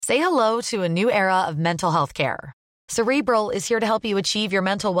Say hello to a new era of mental health care. Cerebral is here to help you achieve your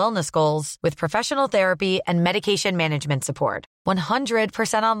mental wellness goals with professional therapy and medication management support.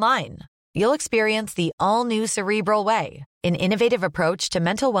 100% online. You'll experience the all-new Cerebral Way, an innovative approach to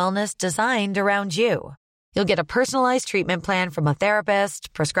mental wellness designed around you. You'll get a personalized treatment plan from a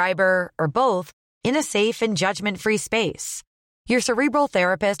therapist, prescriber, or both in a safe and judgment-free space. Your Cerebral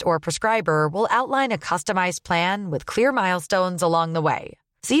therapist or prescriber will outline a customized plan with clear milestones along the way,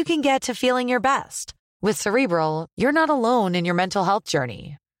 so you can get to feeling your best. With Cerebral, you're not alone in your mental health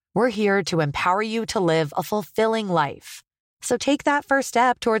journey. We're here to empower you to live a fulfilling life. So take that first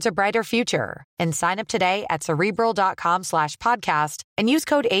step towards a brighter future and sign up today at Cerebral.com/podcast and use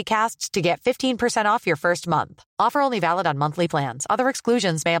code ACAST to get 15% off your first month. Offer only valid on monthly plans. Other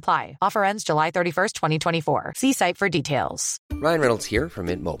exclusions may apply. Offer ends July 31st, 2024. See site for details. Ryan Reynolds here from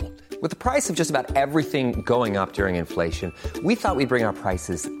Mint Mobile. With the price of just about everything going up during inflation, we thought we'd bring our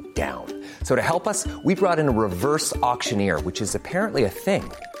prices down. So to help us, we brought in a reverse auctioneer, which is apparently a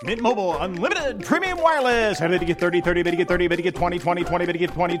thing. Mint Mobile Unlimited Premium Wireless. How to get 30, 30, bit to get 30, bit to get 20, 20, 20, bit to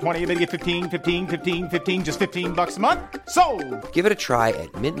get 20, 20, bit to get 15, 15, 15, 15, just $15 a month? Sold! Give it a try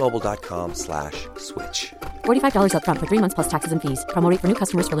at mintmobile.com/switch. $45 up front for 3 months plus taxes and fees. Promo rate for new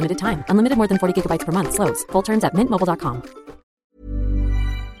customers for limited time. Unlimited more than 40 gigabytes per month. Slows full terms at mintmobile.com.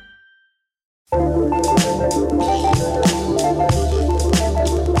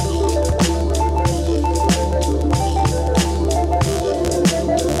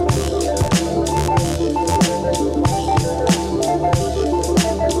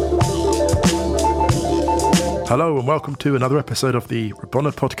 Hello and welcome to another episode of the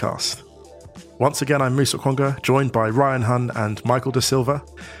Rabona podcast. Once again, I'm Musa Okwonga, joined by Ryan Hunn and Michael Da Silva.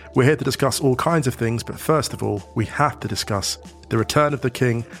 We're here to discuss all kinds of things, but first of all, we have to discuss the return of the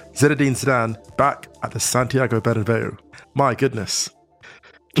king, Zinedine Zidane, back at the Santiago Bernabeu. My goodness.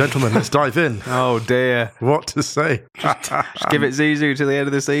 Gentlemen, let's dive in. Oh dear. What to say? Just give it Zizou to the end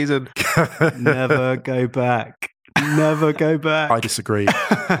of the season. Never go back. Never go back. I disagree.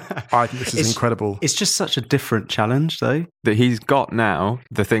 I think this is incredible. It's just such a different challenge, though, that he's got now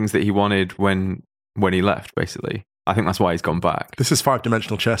the things that he wanted when he left, basically. I think that's why he's gone back. This is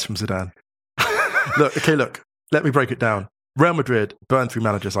five-dimensional chess from Zidane. Look, let me break it down. Real Madrid burn through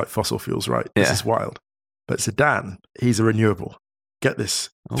managers like fossil fuels, right? This is wild. But Zidane, he's a renewable. Get this.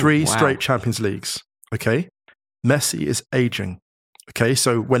 3 straight Champions Leagues, okay? Messi is aging, okay?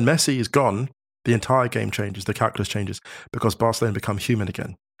 So when Messi is gone, the entire game changes, the calculus changes, because Barcelona become human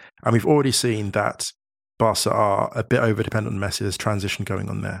again. And we've already seen that Barca are a bit over-dependent on Messi. There's transition going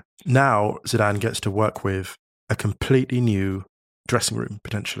on there. Now, Zidane gets to work with a completely new dressing room,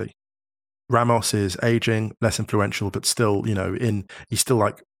 potentially. Ramos is aging, less influential, but still, he's still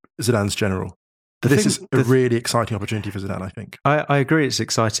like Zidane's general. This is a really exciting opportunity for Zidane, I think. I agree it's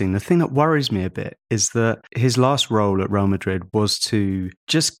exciting. The thing that worries me a bit is that his last role at Real Madrid was to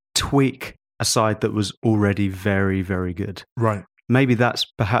just tweak a side that was already very, very good. Right. Maybe that's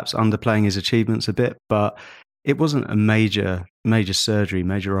perhaps underplaying his achievements a bit, but it wasn't a major surgery,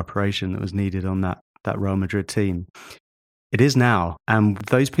 major operation that was needed on that Real Madrid team. It is now. And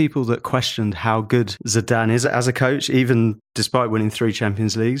those people that questioned how good Zidane is as a coach, even despite winning 3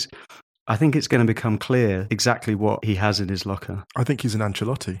 Champions Leagues, I think it's going to become clear exactly what he has in his locker. I think he's an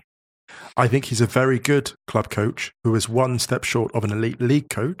Ancelotti. I think he's a very good club coach who is one step short of an elite league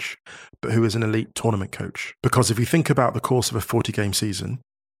coach, but who is an elite tournament coach. Because if you think about the course of a 40-game season,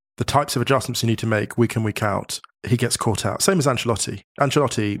 the types of adjustments you need to make week in, week out, he gets caught out. Same as Ancelotti.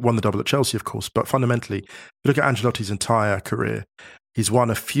 Ancelotti won the double at Chelsea, of course, but fundamentally, if you look at Ancelotti's entire career, he's won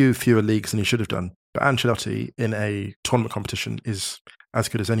a fewer leagues than he should have done. But Ancelotti in a tournament competition is as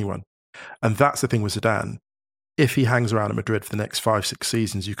good as anyone. And that's the thing with Zidane. If he hangs around at Madrid for the next 5-6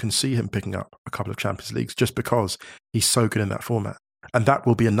 seasons, you can see him picking up a couple of Champions Leagues just because he's so good in that format. And that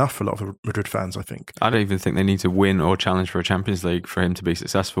will be enough for a lot of Madrid fans, I think. I don't even think they need to win or challenge for a Champions League for him to be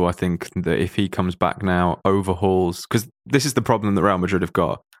successful. I think that if he comes back now, overhauls, because this is the problem that Real Madrid have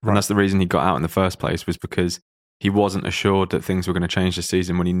got. Right. And that's the reason he got out in the first place, was because he wasn't assured that things were going to change this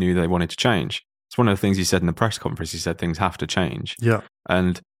season when he knew they wanted to change. It's one of the things he said in the press conference. He said things have to change. Yeah.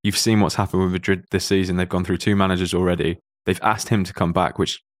 And you've seen what's happened with Madrid this season. They've gone through 2 managers already. They've asked him to come back,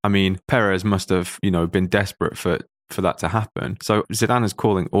 which, I mean, Perez must have, been desperate for that to happen. So Zidane is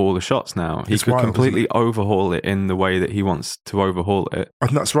calling all the shots now. He could completely overhaul it in the way that he wants to overhaul it. And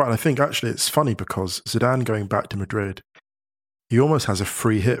that's right. And I think actually it's funny because Zidane going back to Madrid, he almost has a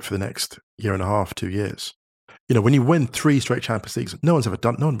free hit for the next year and a half, 2 years. When you win 3 straight Champions Leagues, no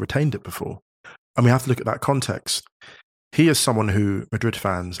one retained it before. And we have to look at that context. He is someone who Madrid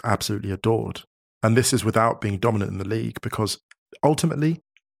fans absolutely adored. And this is without being dominant in the league, because ultimately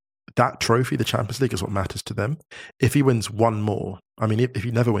that trophy, the Champions League, is what matters to them. If he wins one more, I mean, if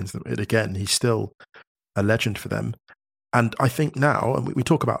he never wins it again, he's still a legend for them. And I think now, and we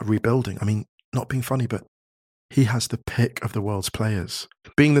talk about rebuilding, I mean, not being funny, but he has the pick of the world's players.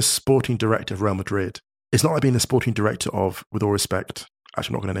 Being the sporting director of Real Madrid, it's not like being the sporting director of, with all respect,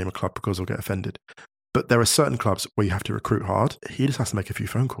 actually I'm not going to name a club because I'll get offended, but there are certain clubs where you have to recruit hard. He just has to make a few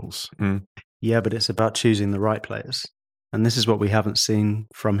phone calls. Mm. Yeah, but it's about choosing the right players. And this is what we haven't seen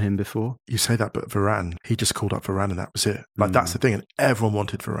from him before. You say that, but Varane, he just called up Varane and that was it. Like, that's the thing. And everyone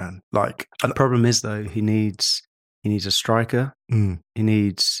wanted Varane. Like, and the problem is, though, he needs a striker. He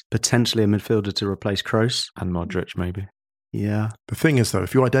needs potentially a midfielder to replace Kroos. And Modric, maybe. Yeah. The thing is, though,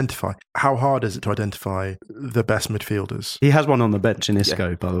 if you identify, how hard is it to identify the best midfielders? He has one on the bench in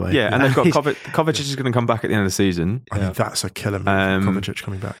Isco, by the way. Yeah, and they've got Kovacic is going to come back at the end of the season. I mean, that's a killer move, Kovacic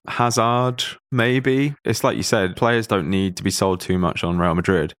coming back. Hazard, maybe. It's like you said, players don't need to be sold too much on Real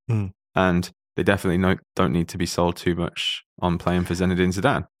Madrid. And they definitely don't need to be sold too much on playing for Zinedine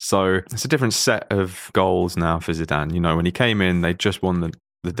Zidane. So it's a different set of goals now for Zidane. You know, when he came in, they just won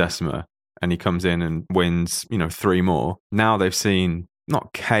the Decima. And he comes in and wins, 3 more. Now they've seen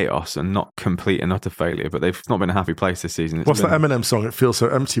not chaos and not complete and utter failure, but they've not been a happy place this season. What's that Eminem song? It feels so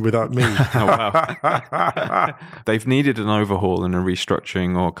empty without me. Oh, wow. They've needed an overhaul and a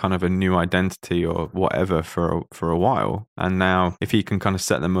restructuring or kind of a new identity or whatever for a while. And now if he can kind of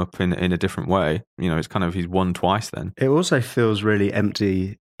set them up in a different way, it's kind of he's won twice then. It also feels really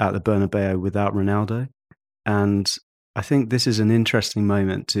empty at the Bernabeu without Ronaldo. And I think this is an interesting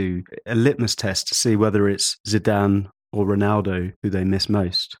moment a litmus test to see whether it's Zidane or Ronaldo who they miss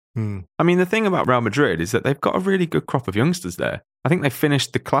most. I mean, the thing about Real Madrid is that they've got a really good crop of youngsters there. I think they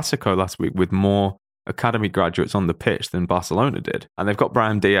finished the Clásico last week with more academy graduates on the pitch than Barcelona did. And they've got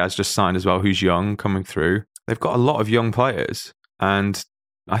Brahim Diaz just signed as well, who's young, coming through. They've got a lot of young players. And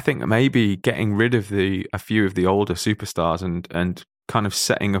I think that maybe getting rid of a few of the older superstars and kind of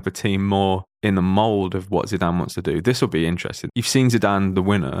setting up a team more in the mould of what Zidane wants to do. This will be interesting. You've seen Zidane the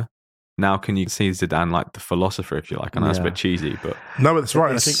winner. Now can you see Zidane like the philosopher, if you like? And that's a bit cheesy, but... No, that's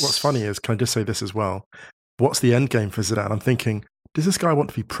right. I think what's funny is, can I just say this as well? What's the end game for Zidane? I'm thinking, does this guy want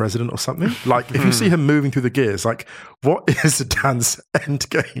to be president or something? Like, if you see him moving through the gears, like, what is Zidane's end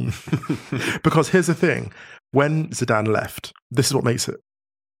game? Because here's the thing. When Zidane left, this is what makes it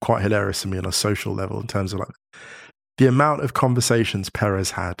quite hilarious to me on a social level in terms of like the amount of conversations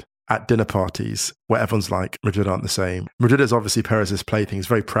Perez had at dinner parties where everyone's like, Madrid aren't the same. Madrid is obviously Perez's plaything. He's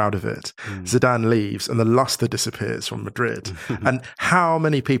very proud of it. Zidane leaves and the luster disappears from Madrid. And how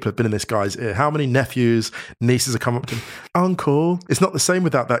many people have been in this guy's ear? How many nephews, nieces have come up to him? Uncle, it's not the same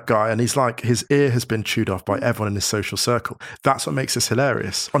without that guy. And he's like, his ear has been chewed off by everyone in his social circle. That's what makes this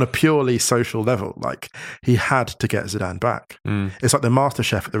hilarious. On a purely social level, like, he had to get Zidane back. It's like the master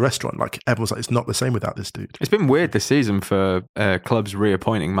chef at the restaurant. Like, everyone's like, it's not the same without this dude. It's been weird this season for clubs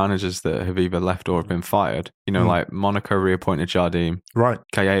reappointing managers that have either left or have been fired. Like Monaco reappointed Jardim. Right.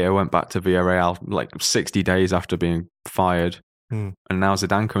 Callejo went back to Villarreal like 60 days after being fired. And now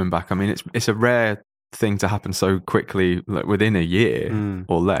Zidane coming back. I mean, it's a rare thing to happen so quickly, like within a year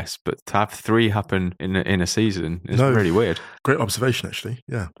or less, but to have 3 happen in a season is really weird. Great observation, actually.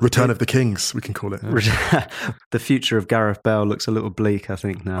 Yeah. Return of the Kings, we can call it. The future of Gareth Bale looks a little bleak, I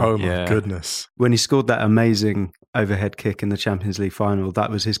think, now. Oh my goodness. When he scored that amazing overhead kick in the Champions League final, that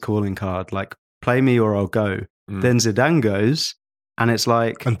was his calling card. Like, play me or I'll go. Then Zidane goes, and it's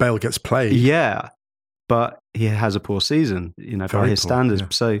like... And Bale gets played. Yeah. But he has a poor season, by his standards. Yeah.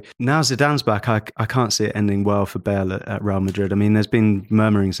 So now Zidane's back, I can't see it ending well for Bale at Real Madrid. I mean, there's been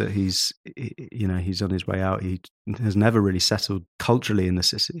murmurings that he's on his way out. He has never really settled culturally in the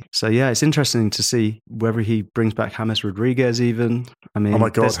city. So yeah, it's interesting to see whether he brings back James Rodriguez even. I mean, oh my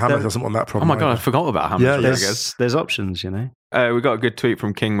God, James doesn't want that problem. Oh my God, I forgot about James Rodriguez. There's options, We got a good tweet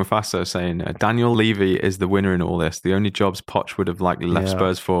from King Mufasa saying, Daniel Levy is the winner in all this. The only jobs Poch would have left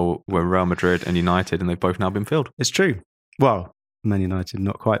Spurs for were Real Madrid and United, and they've both now been filled. It's true. Well, Man United,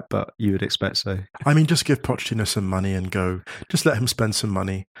 not quite, but you would expect so. I mean, just give Pochettino some money and go. Just let him spend some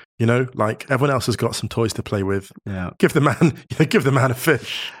money. Like everyone else has got some toys to play with. Yeah. Give the man a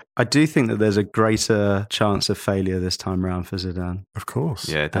fish. I do think that there's a greater chance of failure this time around for Zidane. Of course.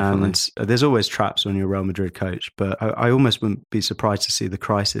 Yeah, definitely. And there's always traps when you're a Real Madrid coach, but I almost wouldn't be surprised to see the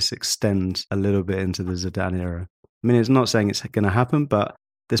crisis extend a little bit into the Zidane era. I mean, it's not saying it's going to happen, but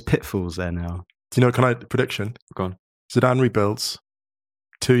there's pitfalls there now. Can I prediction? Go on. Zidane rebuilds,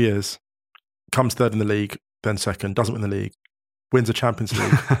 2 years, comes third in the league, then second, doesn't win the league, wins a Champions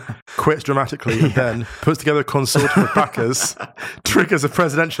League, quits dramatically, and then puts together a consortium of backers, triggers a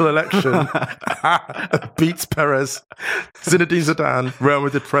presidential election, beats Perez, Zinedine Zidane, Real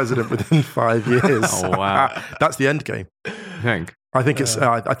Madrid president within 5 years. Oh, wow. That's the end game. You think? I think it's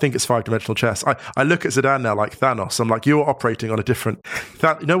 5-dimensional chess. I look at Zidane now like Thanos. I'm like, you're operating on a different.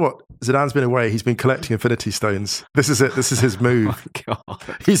 You know what? Zidane's been away. He's been collecting Infinity Stones. This is it. This is his move. Oh, God.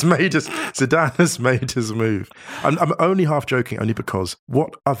 Zidane has made his move. I'm only half joking, only because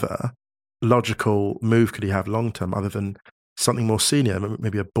what other logical move could he have long term other than something more senior,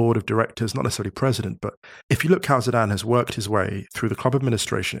 maybe a board of directors, not necessarily president. But if you look how Zidane has worked his way through the club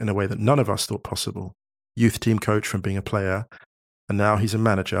administration in a way that none of us thought possible, youth team coach from being a player. And now he's a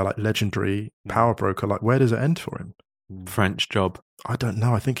manager, like legendary power broker. Like, where does it end for him? French job. I don't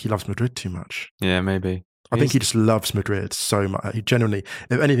know. I think he loves Madrid too much. Yeah, maybe. I think he just loves Madrid so much. He genuinely,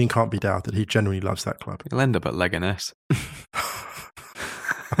 if anything can't be doubted, he genuinely loves that club. He'll end up at Leganés.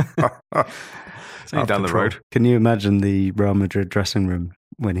 It's only down the road. Can you imagine the Real Madrid dressing room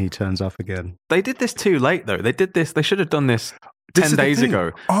when he turns up again? They did this too late, though. They should have done this 10 days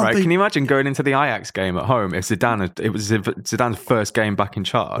ago, right? Can you imagine going into the Ajax game at home if it was Zidane's first game back in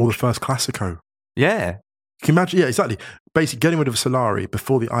charge? Or the first Clasico. Yeah. Can you imagine? Yeah, exactly. Basically, getting rid of Solari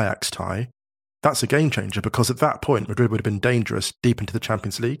before the Ajax tie, that's a game changer because at that point, Madrid would have been dangerous deep into the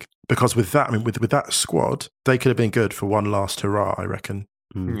Champions League. Because with that, with that squad, they could have been good for one last hurrah, I reckon.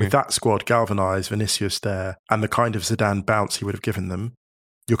 With that squad galvanised, Vinicius there, and the kind of Zidane bounce he would have given them,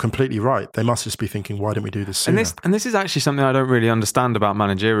 you're completely right. They must just be thinking, why didn't we do this sooner? And this is actually something I don't really understand about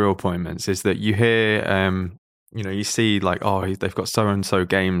managerial appointments, is that you hear, you see like, they've got so-and-so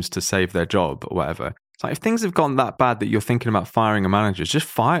games to save their job or whatever. It's like, if things have gone that bad that you're thinking about firing a manager, just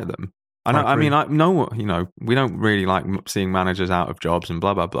fire them. We don't really like seeing managers out of jobs and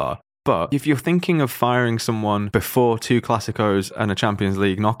blah, blah, blah. But if you're thinking of firing someone before 2 Clásicos and a Champions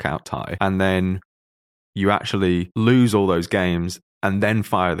League knockout tie, and then you actually lose all those games and then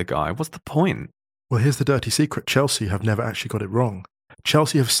fire the guy, what's the point? Well, here's the dirty secret. Chelsea have never actually got it wrong.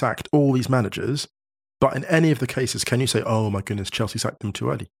 Chelsea have sacked all these managers, but in any of the cases, can you say, oh my goodness, Chelsea sacked them too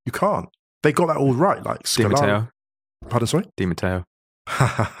early? You can't. They got that all right, like Di Matteo. Pardon, sorry? Di Matteo.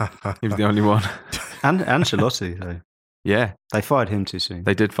 He was the only one. And Ancelotti, though. Yeah. They fired him too soon.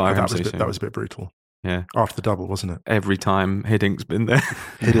 They did fire him too soon. That was a bit brutal. Yeah. After the double, wasn't it? Every time Hiddink's been there.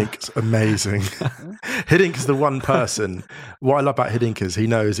 Hiddink's amazing. Hiddink is the one person. What I love about Hiddink is he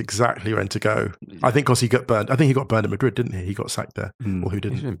knows exactly when to go. I think because he got burned. I think he got burned at Madrid, didn't he? He got sacked there. Or who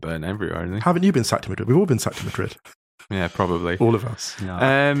didn't? He's been burned everywhere, hasn't he? Haven't you been sacked in Madrid? We've all been sacked in Madrid. Yeah, probably. All of us.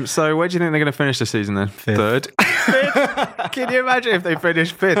 No. So where do you think they're going to finish the season then? Third? Fifth? Can you imagine if they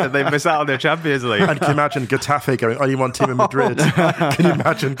finish 5th and they miss out on their Champions League? And can you imagine Getafe going, only one team in Madrid? Can you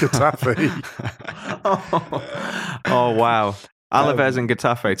imagine Getafe? Oh, wow. Alaves and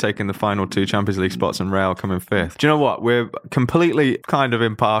Getafe taking the final 2 Champions League spots and Real coming 5th. Do you know what? We're completely kind of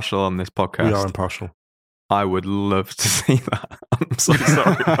impartial on this podcast. We are impartial. I would love to see that. I'm so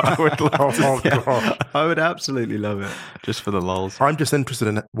sorry. I would love to see God. I would absolutely love it. Just for the lols. I'm just interested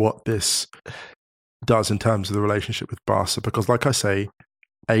in what this does in terms of the relationship with Barca, because like I say,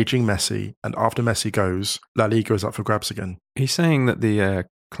 aging Messi, and after Messi goes, La Liga is up for grabs again. He's saying that the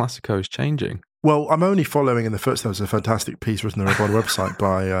Clásico is changing. Well, I'm only following in the footsteps. There was a fantastic piece written on our website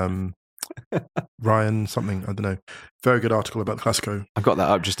by Ryan something, I don't know. Very good article about the Clásico. I got that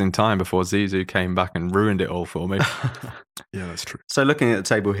up just in time before Zizou came back and ruined it all for me. Yeah, that's true. So looking at the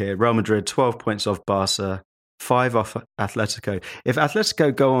table here, Real Madrid 12 points off Barca, 5 off Atletico. If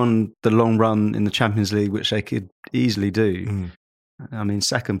Atletico go on the long run in the Champions League, which they could easily do, I mean,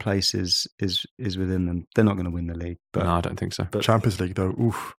 second place is within them. They're not going to win the league. But, no, I don't think so. But Champions League, though,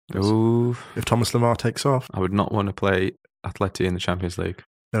 oof. Oof. If Thomas Lemar takes off. I would not want to play Atleti in the Champions League.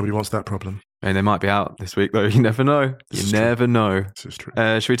 Nobody wants that problem. And they might be out this week, though. You never know. You never know. This is true.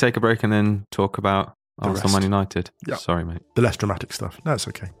 Should we take a break and then talk about Arsenal Man United? Yeah. Sorry, mate. The less dramatic stuff. No, it's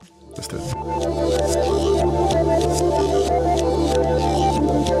okay. Let's do it.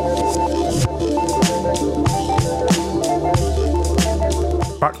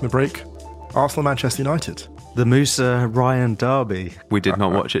 Back from the break. Arsenal Manchester United. The Musa Ryan derby. We did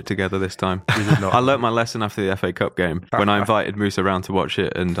not watch it together this time. We did not. I learnt my lesson after the FA Cup game when I invited Musa around to watch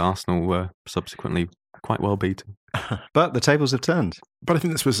it, and Arsenal were subsequently quite well beaten. But the tables have turned. But I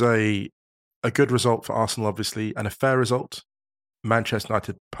think this was a good result for Arsenal, obviously, and a fair result. Manchester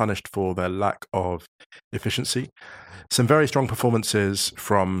United punished for their lack of efficiency. Some very strong performances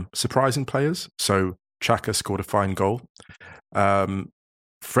from surprising players. So Xhaka scored a fine goal.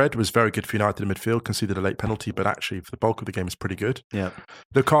 Fred was very good for United in midfield, conceded a late penalty, but actually for the bulk of the game was pretty good. Yeah.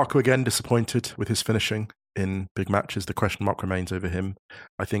 Lukaku again disappointed with his finishing. in big matches. The question mark remains over him.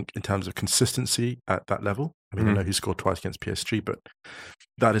 I think in terms of consistency at that level. I mean, I know he scored twice against PSG, but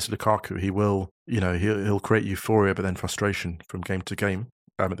that is Lukaku. He will, he'll create euphoria, but then frustration from game to game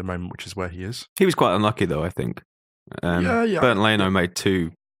at the moment, which is where he is. He was quite unlucky, though, I think. Bernd Leno made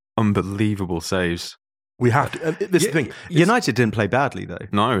 2 unbelievable saves. We have to. This thing. United didn't play badly, though.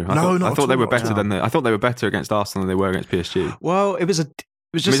 No, I thought they were better I thought they were better agaat Arsenal than they were against PSG. Well, it was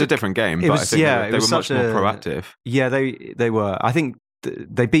just a different game, but I think they were much more proactive. Yeah, they were. I think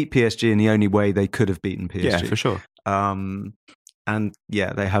they beat PSG in the only way they could have beaten PSG. Yeah, for sure. And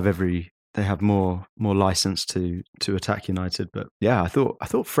yeah, they have more license to attack United. But yeah, I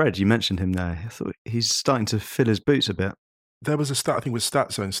thought Fred, you mentioned him there. I thought he's starting to fill his boots a bit. There was a stat, I think it was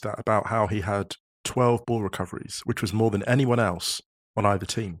StatZone stat, about how he had 12 ball recoveries, which was more than anyone else on either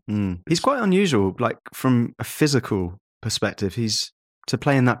team. He's quite unusual, like from a physical perspective. He's to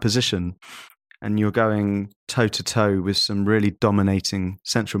play in that position, and you're going toe to toe with some really dominating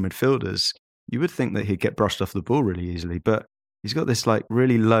central midfielders. You would think that he'd get brushed off the ball really easily, but he's got this like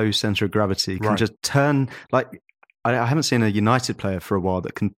really low center of gravity. Can just turn like I haven't seen a United player for a while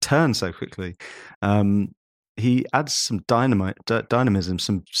that can turn so quickly. He adds some dynamism,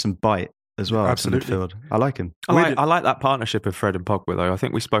 some bite as well. Absolutely. To midfield. I like him. I like that partnership of Fred and Pogba, though. I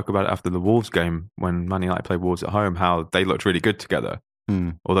think we spoke about it after the Wolves game when Man United played Wolves at home, how they looked really good together.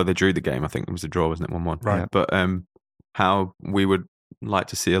 Although they drew the game, I think it was a draw, wasn't it? 1-1. Right. But how we would like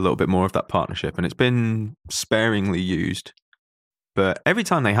to see a little bit more of that partnership, and it's been sparingly used. But every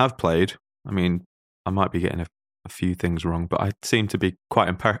time they have played, I mean, I might be getting a few things wrong, but I seem to be quite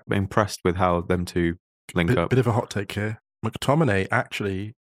impressed with how them two link up. Bit of a hot take here. McTominay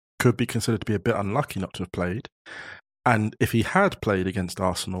actually could be considered to be a bit unlucky not to have played. And if he had played against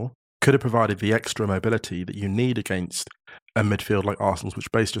Arsenal, could have provided the extra mobility that you need against a midfield like Arsenal's,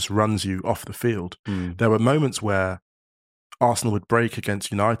 which base just runs you off the field. There were moments where Arsenal would break against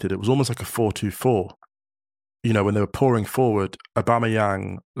United. It was almost like a 4-2-4. When they were pouring forward,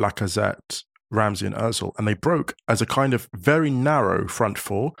 Aubameyang, Lacazette, Ramsey and Ozil, and they broke as a kind of very narrow front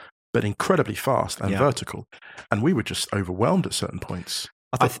four, but incredibly fast and vertical. And we were just overwhelmed at certain points.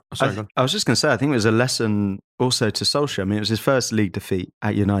 I was just going to say, I think it was a lesson also to Solskjaer. I mean, it was his first league defeat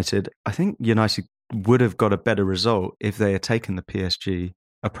at United. I think United would have got a better result if they had taken the PSG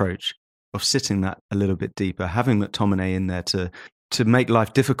approach of sitting that a little bit deeper, having McTominay in there to make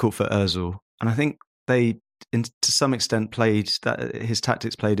life difficult for Ozil. And I think they, to some extent, his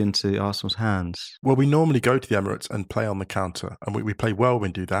tactics played into Arsenal's hands. Well, we normally go to the Emirates and play on the counter, and we play well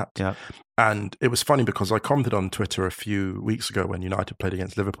when we do that. Yeah. And it was funny because I commented on Twitter a few weeks ago when United played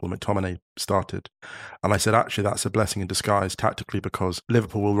against Liverpool, McTominay started. And I said, actually, that's a blessing in disguise tactically because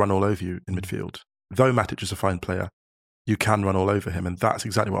Liverpool will run all over you in midfield. Though Matic is a fine player, you can run all over him. And that's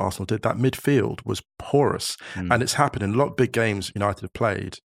exactly what Arsenal did. That midfield was porous. And it's happened in a lot of big games United have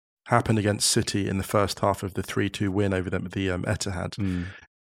played. Happened against City in the first half of the 3-2 win over them at the Etihad.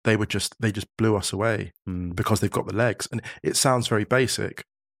 They just blew us away because they've got the legs. And it sounds very basic,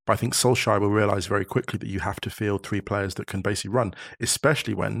 but I think Solskjaer will realise very quickly that you have to field 3 players that can basically run,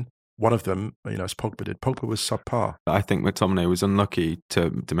 especially when one of them, as Pogba did. Pogba was subpar. I think McTominay was unlucky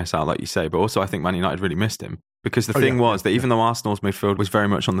to miss out, like you say, but also I think Man United really missed him because the thing was that even though Arsenal's midfield was very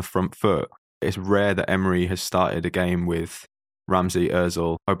much on the front foot, it's rare that Emery has started a game with Ramsey,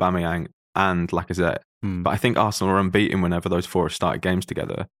 Ozil, Aubameyang and Lacazette. But I think Arsenal are unbeaten whenever those 4 have started games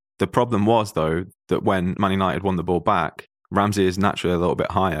together. The problem was, though, that when Man United won the ball back, Ramsey is naturally a little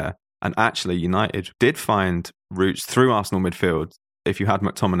bit higher. And actually, United did find routes through Arsenal midfield. If you had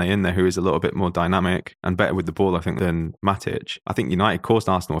McTominay in there, who is a little bit more dynamic and better with the ball, I think, than Matic, I think United caused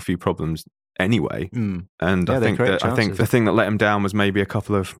Arsenal a few problems anyway. And I think the thing that let him down was maybe a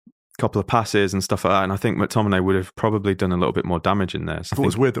couple of passes and stuff like that. And I think McTominay would have probably done a little bit more damage in there. So I thought it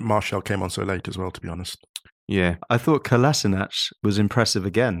was weird that Martial came on so late as well, to be honest. Yeah. I thought Kolasinac was impressive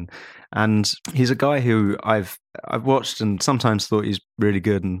again. And he's a guy who I've watched and sometimes thought he's really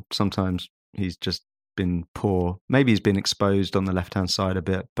good and sometimes he's just been poor. Maybe he's been exposed on the left-hand side a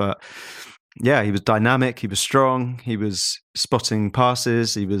bit. But yeah, he was dynamic, he was strong, he was spotting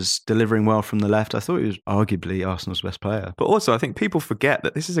passes, he was delivering well from the left. I thought he was arguably Arsenal's best player. But also, I think people forget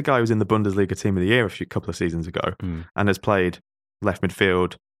that this is a guy who was in the Bundesliga Team of the Year a couple of seasons ago and has played left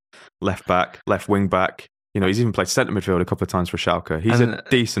midfield, left back, left wing back. He's even played centre midfield a couple of times for Schalke. He's a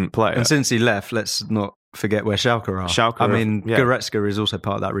decent player. And since he left, let's not forget where Schalke are. Goretzka is also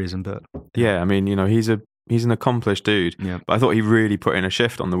part of that reason. But yeah, I mean, he's an accomplished dude. Yeah. But I thought he really put in a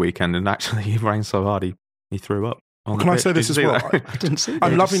shift on the weekend, and actually he rang so hard he threw up. Can I say this as well? I didn't see that.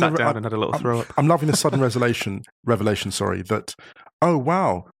 I'm loving sat down and had a little throw up. I'm loving the sudden revelation. Sorry, that oh,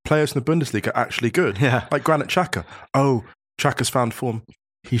 wow, players in the Bundesliga are actually good. Yeah. Like Granit Xhaka. Oh, Xhaka's found form.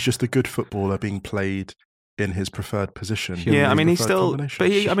 He's just a good footballer being played in his preferred position. Yeah, I mean, he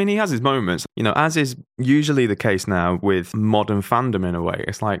has his moments, as is usually the case now with modern fandom in a way.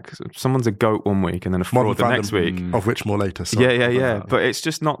 It's like someone's a goat one week and then a fraud the next week. Of which more later. Yeah. But it's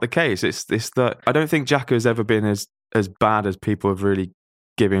just not the case. It's that I don't think Xhaka has ever been as bad as people have really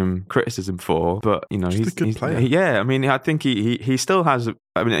give him criticism for, but he's a good player. Yeah, I mean, I think he still has.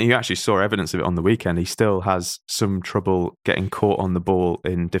 I mean, you actually saw evidence of it on the weekend. He still has some trouble getting caught on the ball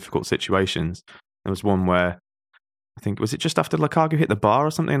in difficult situations. There was one where I think was it just after Lukaku hit the bar or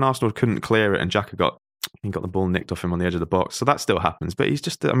something, and Arsenal couldn't clear it, and Xhaka got the ball nicked off him on the edge of the box. So that still happens, but he's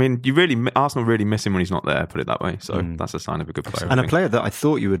just. I mean, Arsenal really miss him when he's not there. Put it that way. So that's a sign of a good player. And a player that I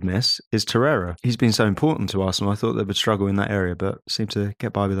thought you would miss is Torreira. He's been so important to Arsenal. I thought they would struggle in that area, but seem to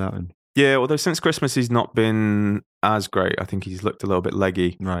get by without him. Yeah, although since Christmas he's not been as great. I think he's looked a little bit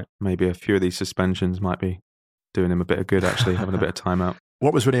leggy. Right. Maybe a few of these suspensions might be doing him a bit of good. Actually, having a bit of time out.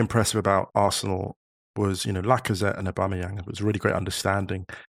 What was really impressive about Arsenal was Lacazette and Aubameyang. It was a really great understanding,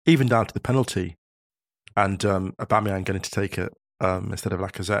 even down to the penalty. And Aubameyang getting to take it instead of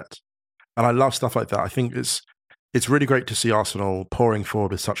Lacazette. And I love stuff like that. I think it's really great to see Arsenal pouring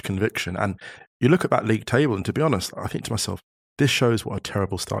forward with such conviction. And you look at that league table, and to be honest, I think to myself, this shows what a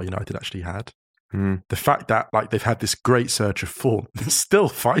terrible start United actually had. The fact that they've had this great surge of form, they're still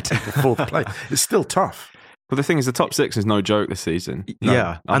fighting for fourth place. It's still tough. Well, the thing is, the top six is no joke this season.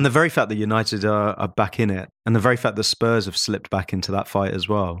 Yeah, and the very fact that United are back in it, and the very fact that Spurs have slipped back into that fight as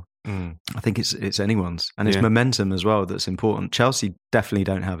well, I think it's anyone's. And it's momentum as well that's important. Chelsea definitely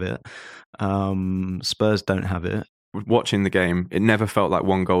don't have it. Spurs don't have it. Watching the game, it never felt like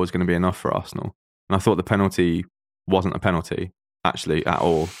one goal was going to be enough for Arsenal. And I thought the penalty wasn't a penalty, actually, at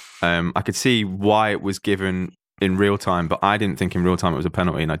all. I could see why it was given in real time, but I didn't think in real time it was a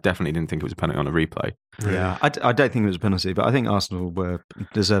penalty, and I definitely didn't think it was a penalty on a replay. Yeah, I don't think it was a penalty, but I think Arsenal were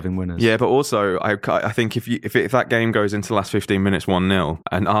deserving winners. Yeah, but also I think if that game goes into the last 15 minutes 1-0,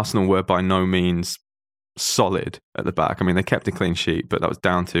 and Arsenal were by no means solid at the back. I mean, they kept a clean sheet, but that was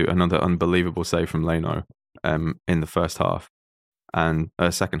down to another unbelievable save from Leno in the first half and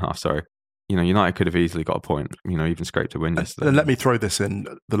second half. Sorry. United could have easily got a point. Even scraped a win yesterday. And let me throw this in.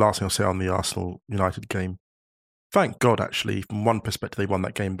 The last thing I'll say on the Arsenal United game. Thank God, actually, from one perspective, they won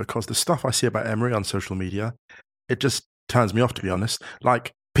that game, because the stuff I see about Emery on social media, it just turns me off, to be honest.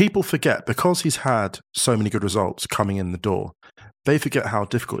 People forget, because he's had so many good results coming in the door, they forget how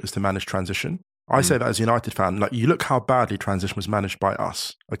difficult it is to manage transition. I say that as a United fan. You look how badly transition was managed by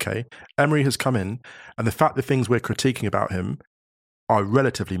us, okay? Emery has come in, and the fact the things we're critiquing about him are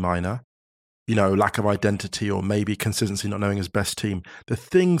relatively minor, lack of identity or maybe consistency, not knowing his best team. The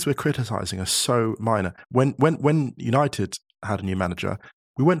things we're criticising are so minor. When United had a new manager,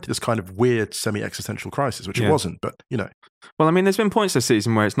 we went to this kind of weird semi-existential crisis, which it wasn't, but, Well, I mean, there's been points this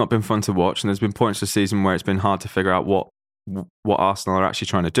season where it's not been fun to watch, and there's been points this season where it's been hard to figure out what Arsenal are actually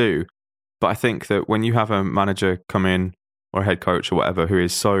trying to do. But I think that when you have a manager come in, or a head coach or whatever, who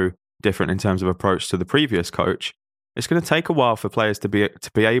is so different in terms of approach to the previous coach, it's going to take a while for players to be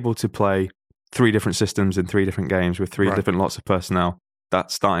able to play 3 different systems in 3 different games with 3 different lots of personnel.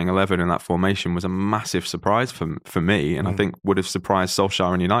 That starting 11 in that formation was a massive surprise for me, and I think would have surprised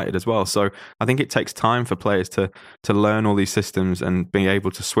Solskjaer and United as well. So I think it takes time for players to learn all these systems and be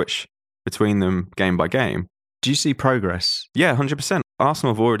able to switch between them game by game. Do you see progress? Yeah, 100%.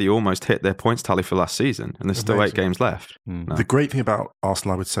 Arsenal have already almost hit their points tally for last season, and there's still 8 games left. No. The great thing about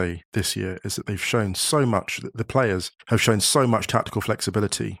Arsenal, I would say, this year is that they've shown so much, the players have shown so much tactical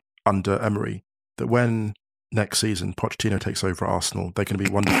flexibility under Emery, that when next season Pochettino takes over at Arsenal, they're going to be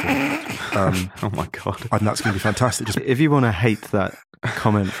wonderful. Oh my God. And that's going to be fantastic. If you want to hate that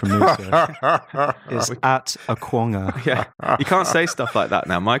comment from Musa, it's at Akwonga. Yeah, you can't say stuff like that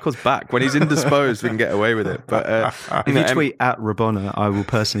now. Michael's back. When he's indisposed, we can get away with it. But if you tweet at Rabona, I will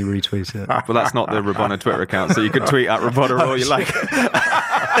personally retweet it. Well, that's not the Rabona Twitter account, so you can tweet at Rabona all you like.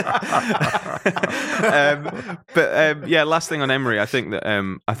 But last thing on Emery, I think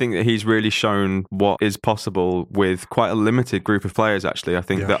that he's really shown what is possible with quite a limited group of players. Actually, I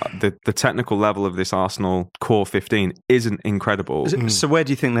think that the technical level of this Arsenal core 15 isn't incredible. So where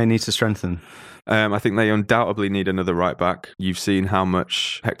do you think they need to strengthen? I think they undoubtedly need another right back. You've seen how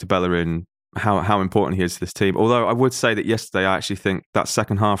much Hector Bellerin, how important he is to this team. Although I would say that yesterday, I actually think that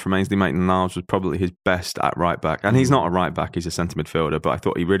second half from Ainsley Maitland-Niles was probably his best at right back. And he's not a right back, he's a centre midfielder, but I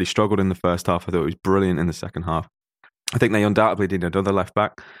thought he really struggled in the first half. I thought he was brilliant in the second half. I think they undoubtedly need another left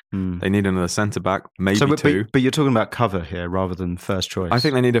back. They need another centre back, maybe 2. But you're talking about cover here rather than first choice. I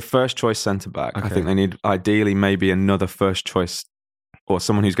think they need a first choice centre back. Okay. I think they need ideally maybe another first choice or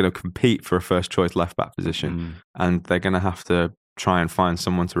someone who's going to compete for a first choice left back position. And they're going to have to try and find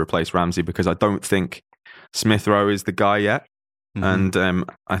someone to replace Ramsey, because I don't think Smith Rowe is the guy yet. And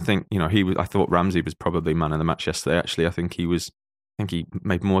I think, I thought Ramsey was probably man of the match yesterday. Actually, I think he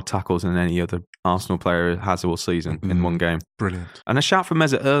made more tackles than any other Arsenal player has all season in one game. Brilliant. And a shout for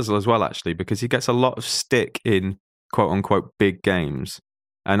Mesut Ozil as well, actually, because he gets a lot of stick in quote unquote big games.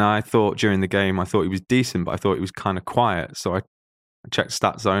 And I thought during the game, he was decent, but I thought he was kind of quiet. So I checked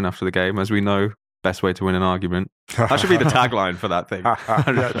Stat Zone after the game. As we know, best way to win an argument. That should be the tagline for that thing.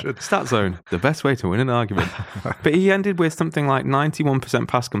 Stat Zone, the best way to win an argument. But he ended with something like 91%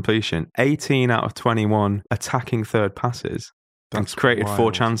 pass completion, 18 out of 21 attacking third passes. That's created wild.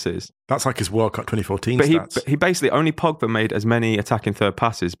 4 chances. That's like his World Cup 2014 stats. But he basically, only Pogba made as many attacking third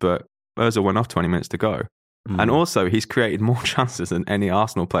passes, but Ozil went off 20 minutes to go. And also, he's created more chances than any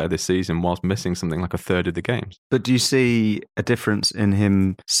Arsenal player this season whilst missing something like a third of the games. But do you see a difference in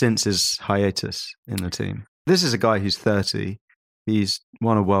him since his hiatus in the team? This is a guy who's 30. He's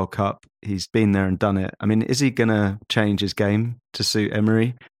won a World Cup. He's been there and done it. I mean, is he going to change his game to suit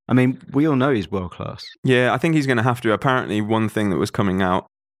Emery? I mean, we all know he's world class. Yeah, I think he's going to have to. Apparently, one thing that was coming out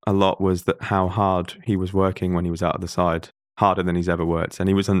a lot was that how hard he was working when he was out of the side. Harder than he's ever worked. And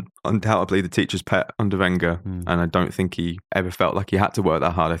he was undoubtedly the teacher's pet under Wenger. And I don't think he ever felt like he had to work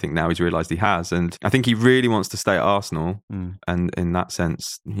that hard. I think now he's realised he has. And I think he really wants to stay at Arsenal. And in that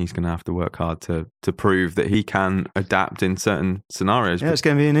sense, he's going to have to work hard to prove that he can adapt in certain scenarios. Yeah, it's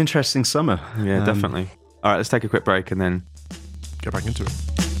going to be an interesting summer. Yeah, definitely. All right, let's take a quick break and then get back into it.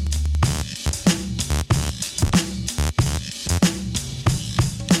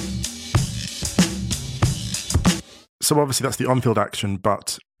 So obviously that's the on-field action,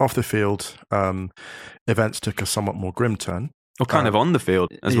 but off the field, events took a somewhat more grim turn. Or kind of on the field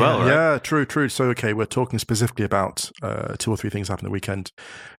as well, right? Yeah, true. So, okay, we're talking specifically about 2 or 3 things happened the weekend.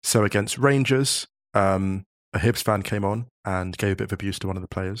 So against Rangers, a Hibs fan came on and gave a bit of abuse to one of the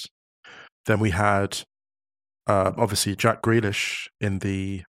players. Then we had, obviously, Jack Grealish in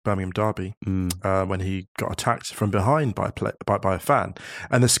the Birmingham derby when he got attacked from behind by a fan.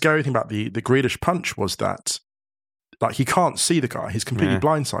 And the scary thing about the Grealish punch was that he can't see the guy. He's completely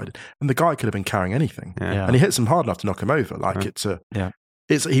blindsided. And the guy could have been carrying anything. Yeah. And he hits him hard enough to knock him over.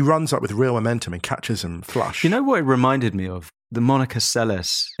 He runs up with real momentum and catches him flush. You know what it reminded me of? The Monica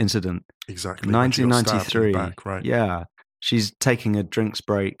Seles incident. Exactly. 1993. Back, right. Yeah. She's taking a drinks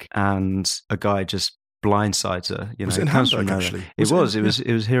break and a guy just blindsides her. Was it in Hamburg, actually? It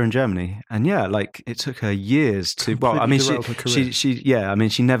was here in Germany. And it took her years to...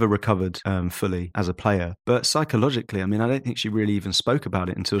 she never recovered fully as a player. But psychologically, I don't think she really even spoke about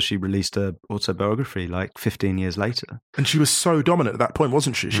it until she released her autobiography 15 years later. And she was so dominant at that point,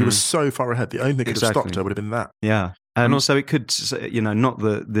 wasn't she? She was so far ahead. The only thing that could have stopped her would have been that. Yeah. And also it could, not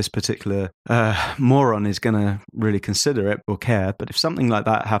that this particular moron is going to really consider it or care, but if something like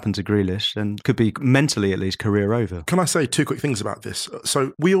that happened to Grealish, then could be mentally at least career over. Can I say 2 quick things about this?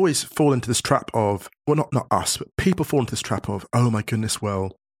 So we always fall into this trap of, well, not us, but people fall into this trap of, oh my goodness,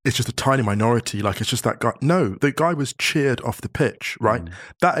 well, it's just a tiny minority, it's just that guy. No, the guy was cheered off the pitch, right?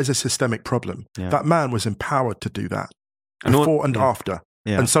 That is a systemic problem. Yeah. That man was empowered to do that before and after.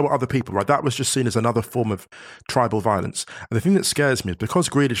 Yeah. And so were other people, right? That was just seen as another form of tribal violence. And the thing that scares me is because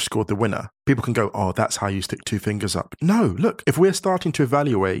Grealish scored the winner, people can go, oh, that's how you stick 2 fingers up. No, look, if we're starting to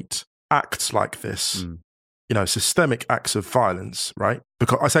evaluate acts like this, systemic acts of violence, right?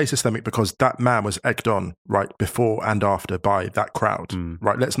 Because I say systemic because that man was egged on, right, before and after by that crowd,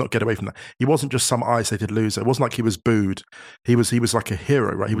 right? Let's not get away from that. He wasn't just some isolated loser. It wasn't like he was booed. He was like a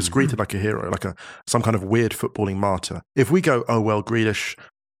hero, right? He was greeted like a hero, like some kind of weird footballing martyr. If we go, oh, well, Grealish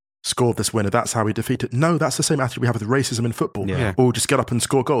scored this winner, that's how we defeat it. No, that's the same attitude we have with racism in football. Yeah. Or just get up and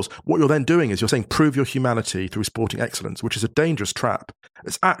score goals. What you're then doing is you're saying prove your humanity through sporting excellence, which is a dangerous trap.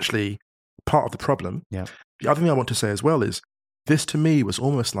 It's actually part of the problem. Yeah. The other thing I want to say as well is this to me was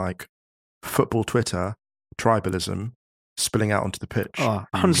almost like football Twitter, tribalism, spilling out onto the pitch. Oh,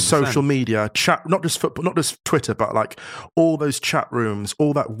 social media, chat, not just football, not just Twitter, but all those chat rooms,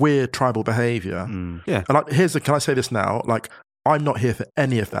 all that weird tribal behavior. Yeah. And can I say this now? I'm not here for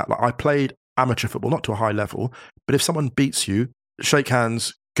any of that. I played amateur football, not to a high level, but if someone beats you, shake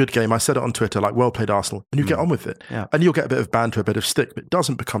hands, good game. I said it on Twitter, well played Arsenal, and you get on with it. Yeah. And you'll get a bit of banter, a bit of stick, but it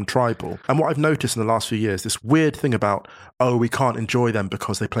doesn't become tribal. And what I've noticed in the last few years, this weird thing about, oh, we can't enjoy them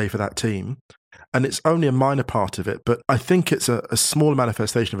because they play for that team. And it's only a minor part of it, but I think it's a small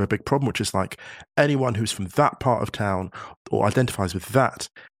manifestation of a big problem, which is like anyone who's from that part of town or identifies with that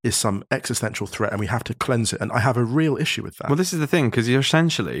is some existential threat, and we have to cleanse it. And I have a real issue with that. Well, this is the thing, because you're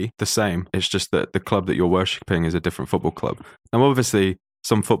essentially the same. It's just that the club that you're worshipping is a different football club. Now, obviously,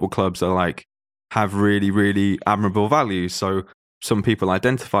 some football clubs are like, have really, really admirable values. So some people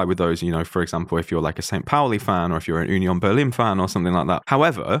identify with those, you know, for example, if you're like a St. Pauli fan or if you're an Union Berlin fan or something like that.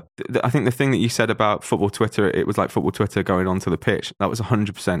 However, I think the thing that you said about football Twitter, it was like football Twitter going onto the pitch. That was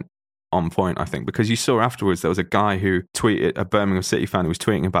 100% on point, I think, because you saw afterwards there was a guy who tweeted, a Birmingham City fan who was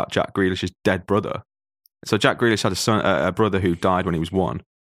tweeting about Jack Grealish's dead brother. So Jack Grealish had a brother who died when he was 1.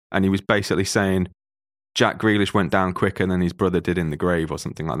 And he was basically saying Jack Grealish went down quicker than his brother did in the grave or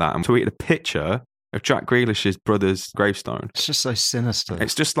something like that. And tweeted a picture of Jack Grealish's brother's gravestone. It's just so sinister.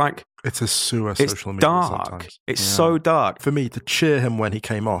 It's just like... It's a sewer it's social media dark. sometimes. It's so dark. For me, to cheer him when he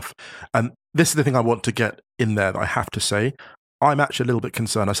came off, and this is the thing I want to get in there that I have to say, I'm actually a little bit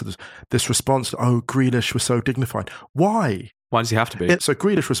concerned. I said this response, Grealish was so dignified. Why? Why does he have to be? So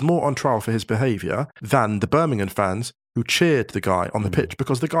Grealish was more on trial for his behaviour than the Birmingham fans who cheered the guy on the pitch,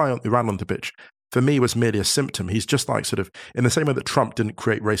 because the guy who ran on the pitch, for me, was merely a symptom. He's just like sort of, in the same way that Trump didn't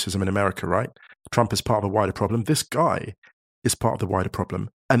create racism in America, right? Trump is part of a wider problem. This guy is part of the wider problem.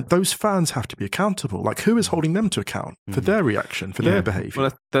 And those fans have to be accountable. Like, who is holding them to account for their reaction, for their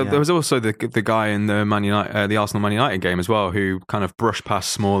behaviour? Well, there was also the guy in the the Arsenal Man United game as well, who kind of brushed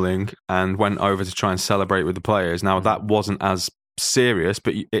past Smalling and went over to try and celebrate with the players. Now, that wasn't as serious,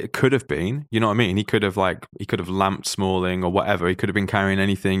 but it could have been. You know what I mean? He could have lamped Smalling or whatever. He could have been carrying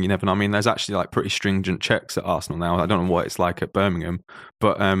anything. You never know. I mean, there's actually like pretty stringent checks at Arsenal now. I don't know what it's like at Birmingham,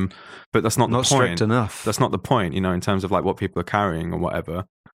 but that's not the point. Strict enough. That's not the point. You know, in terms of like what people are carrying or whatever.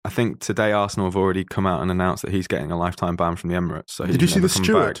 I think today Arsenal have already come out and announced that he's getting a lifetime ban from the Emirates. So did you see the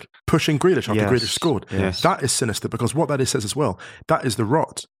steward pushing Grealish after Grealish scored? Yes. That is sinister, because what that says as well, that is the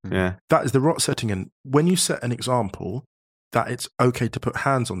rot. Yeah. That is the rot setting in. When you set an example that it's okay to put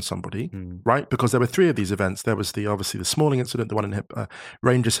hands on somebody, right? Because there were 3 of these events. There was obviously the Smalling incident, the one in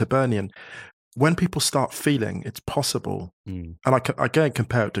Rangers Hibernian. When people start feeling it's possible, and I again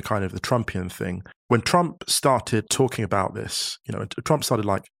compare it to kind of the Trumpian thing. When Trump started talking about this, you know, Trump started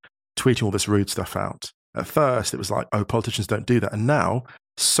like tweeting all this rude stuff out. At first, it was like, politicians don't do that. And now,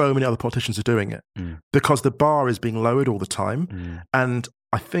 so many other politicians are doing it because the bar is being lowered all the time. And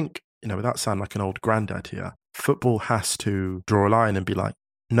I think, you know, without sounding like an old granddad here, football has to draw a line and be like,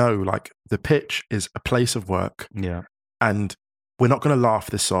 no, like the pitch is a place of work. Yeah. And we're not going to laugh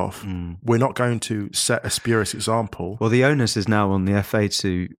this off. We're not going to set a spurious example. Well, the onus is now on the FA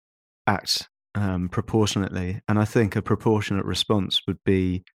to act proportionately. And I think a proportionate response would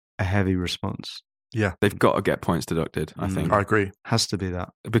be a heavy response. Yeah. They've got to get points deducted, I think. I agree. Has to be that.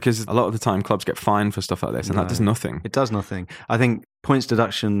 Because a lot of the time clubs get fined for stuff like this, and that does nothing. It does nothing. I think points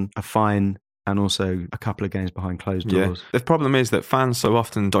deduction, a fine, and also a couple of games behind closed doors. The problem is that fans so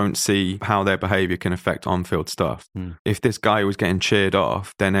often don't see how their behaviour can affect on-field stuff. If this guy who was getting cheered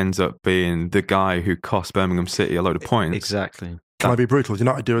off then ends up being the guy who cost Birmingham City a load of points. Exactly. Can I be brutal? You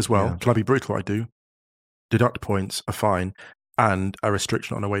know what I do as well? Yeah. Can I be brutal? I do. Deduct points, a fine, and a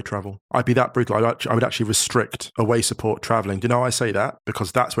restriction on away travel. I'd be that brutal. I would actually restrict away support travelling. Do you know why I say that?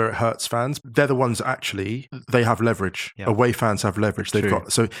 Because that's where it hurts fans. They're the ones that actually, they have leverage. Yeah. Away fans have leverage. They've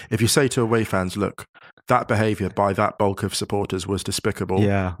got. So if you say to away fans, look, that behaviour by that bulk of supporters was despicable.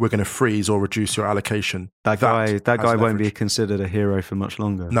 Yeah. We're going to freeze or reduce your allocation. That guy won't be considered a hero for much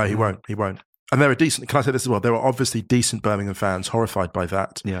longer. No, he won't. He won't. And there are decent, can I say this as well? There are obviously decent Birmingham fans horrified by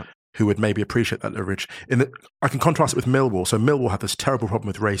that. Yeah. Who would maybe appreciate that leverage. I can contrast it with Millwall. So Millwall had this terrible problem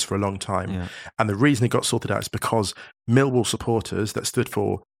with race for a long time. Yeah. And the reason it got sorted out is because Millwall supporters that stood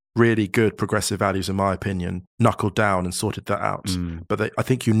for really good progressive values, in my opinion, knuckled down and sorted that out. But I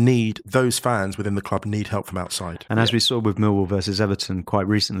think those fans within the club need help from outside. And as we saw with Millwall versus Everton quite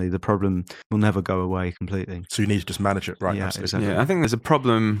recently, the problem will never go away completely. So you need to just manage it, right? Yeah, exactly. Yeah, I think there's a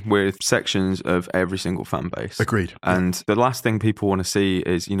problem with sections of every single fan base. Agreed. And the last thing people want to see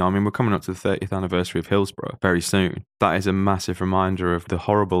is, we're coming up to the 30th anniversary of Hillsborough very soon. That is a massive reminder of the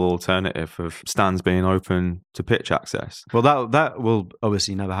horrible alternative of stands being open to pitch access. Well, that will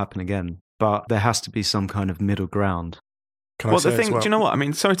obviously never happen again, but there has to be some kind of middle ground. Do you know what? I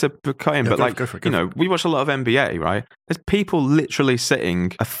mean, sorry to cut in, but we watch a lot of NBA, right? There's people literally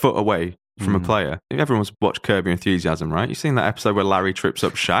sitting a foot away from a player. Everyone's watched Curb Your Enthusiasm, right? You've seen that episode where Larry trips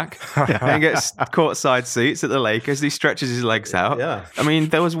up Shaq and gets courtside seats at the Lakers. He stretches his legs out. Yeah. I mean,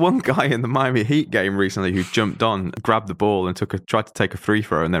 there was one guy in the Miami Heat game recently who jumped on, grabbed the ball and tried to take a free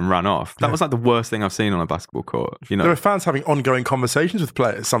throw and then ran off. That was like the worst thing I've seen on a basketball court. You know, there are fans having ongoing conversations with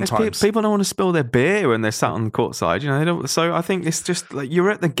players sometimes. People don't want to spill their beer when they're sat on the courtside. You know, they don't. So I think it's just like you're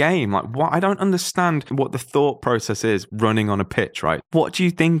at the game. Like, what? I don't understand what the thought process is running on a pitch. Right? What do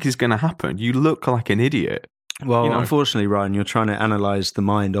you think is going to happen? You look like an idiot. Well, you know? Unfortunately, Ryan, you're trying to analyse the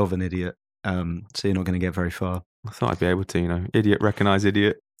mind of an idiot, so you're not going to get very far. I thought I'd be able to. You know, idiot recognise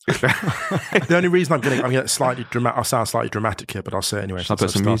idiot. The only reason I'm getting slightly dramatic, I'll sound slightly dramatic here, but I'll say it anyway. Shall I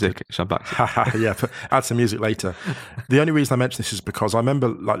put some music? Shall I back? Yeah, add some music later. The only reason I mention this is because I remember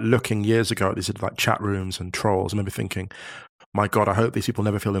like looking years ago at these like chat rooms and trolls. I remember thinking, my God, I hope these people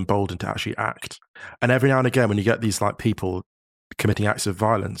never feel emboldened to actually act. And every now and again, when you get these like people committing acts of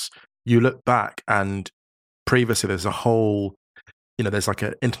violence, you look back and previously there's a whole, you know, there's like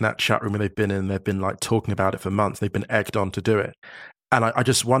an internet chat room where they've been in, they've been like talking about it for months. They've been egged on to do it. And I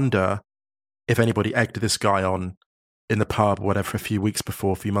just wonder if anybody egged this guy on in the pub or whatever for a few weeks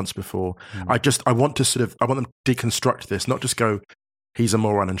before, a few months before. I want them to deconstruct this, not just go, he's a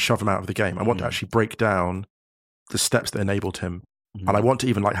moron and shove him out of the game. I want to actually break down the steps that enabled him. And I want to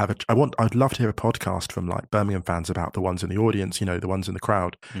even like I'd love to hear a podcast from like Birmingham fans about the ones in the audience, you know, the ones in the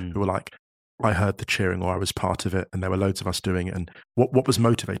crowd who were like, I heard the cheering or I was part of it and there were loads of us doing it. And what was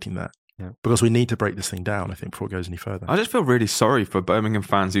motivating that? Yeah. Because we need to break this thing down, I think, before it goes any further. I just feel really sorry for Birmingham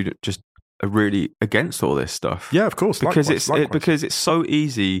fans who just are really against all this stuff. Yeah, of course. Because it's so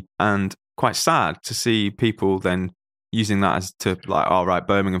easy and quite sad to see people then using that as to like, oh, right,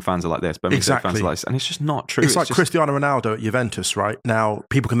 Birmingham fans are like this, Birmingham fans are like this. And it's just not true. It's like Cristiano Ronaldo at Juventus, right? Now,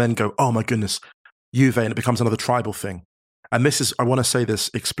 people can then go, oh my goodness, Juve, and it becomes another tribal thing. And this is, I want to say this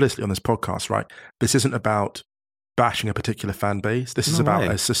explicitly on this podcast, right? This isn't about bashing a particular fan base. This is about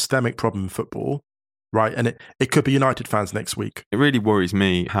a systemic problem in football, right? And it could be United fans next week. It really worries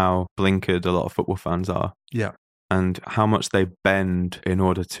me how blinkered a lot of football fans are. Yeah. And how much they bend in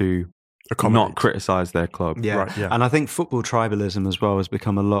order to not criticise their club. Yeah. Right, yeah. And I think football tribalism as well has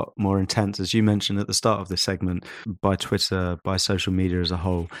become a lot more intense, as you mentioned at the start of this segment, by Twitter, by social media as a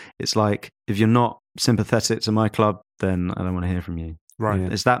whole. It's like, if you're not sympathetic to my club, then I don't want to hear from you. Right. Yeah.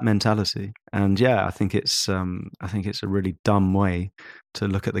 It's that mentality. And yeah, I think it's a really dumb way to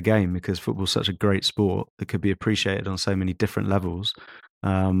look at the game, because football's such a great sport that could be appreciated on so many different levels.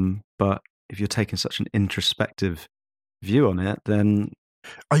 But if you're taking such an introspective view on it, then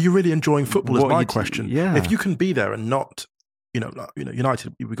are you really enjoying football is my question. Yeah. If you can be there and not,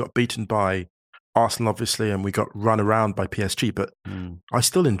 United, we got beaten by Arsenal, obviously, and we got run around by PSG, but I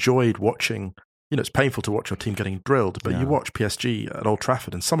still enjoyed watching. You know, it's painful to watch your team getting drilled, but you watch PSG at Old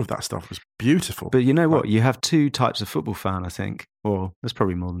Trafford and some of that stuff was beautiful. But you know what? You have two types of football fan, I think. Or there's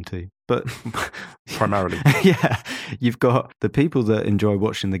probably more than two. But primarily. Yeah. You've got the people that enjoy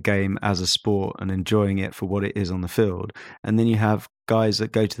watching the game as a sport and enjoying it for what it is on the field. And then you have guys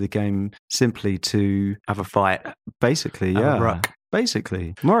that go to the game simply to have a fight. Basically, have a ruck.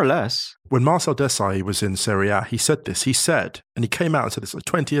 Basically, more or less. When Marcel Desailly was in Serie A, he said this. He said, and he came out and said this like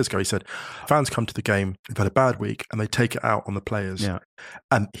 20 years ago, he said, fans come to the game, they've had a bad week, and they take it out on the players. Yeah.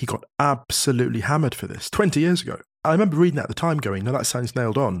 And he got absolutely hammered for this 20 years ago. I remember reading that at the time going, no, that sounds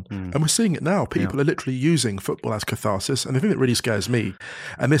nailed on. And we're seeing it now. People are literally using football as catharsis. And the thing that really scares me,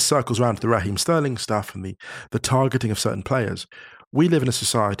 and this circles around to the Raheem Sterling stuff and the targeting of certain players, we live in a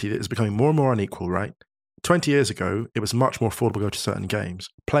society that is becoming more and more unequal, right? 20 years ago, it was much more affordable to go to certain games.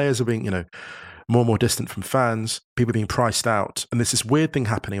 Players are being, more and more distant from fans, people being priced out. And there's this weird thing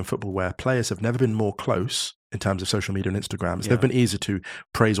happening in football where players have never been more close in terms of social media and Instagram. It's never been easier to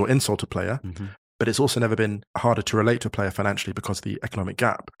praise or insult a player, but it's also never been harder to relate to a player financially because of the economic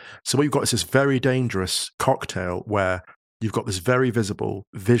gap. So what you've got is this very dangerous cocktail where you've got this very visible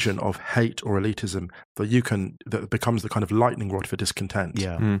vision of hate or elitism that becomes the kind of lightning rod for discontent.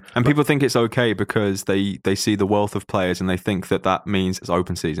 Yeah. And people think it's okay because they see the wealth of players and they think that means it's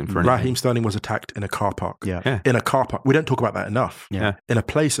open season for anything. Raheem Sterling was attacked in a car park. Yeah. In a car park. We don't talk about that enough. Yeah. In a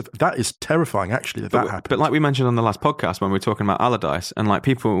place of, that is terrifying actually that happened. But like we mentioned on the last podcast when we were talking about Allardyce, and like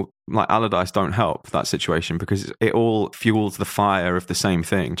people like Allardyce don't help that situation because it all fuels the fire of the same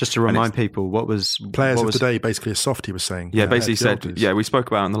thing. Just to remind people, Players of today, basically a softie was saying. Yeah, basically said, we spoke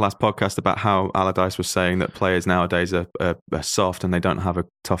about in the last podcast about how Allardyce was saying that players nowadays are soft and they don't have a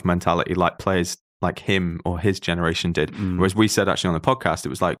tough mentality like players like him or his generation did. Whereas we said actually on the podcast, it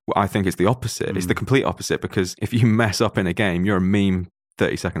was like, I think it's the opposite. It's the complete opposite, because if you mess up in a game, you're a meme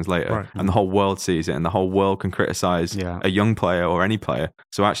 30 seconds later, Right. and the whole world sees it, and the whole world can criticize a young player or any player.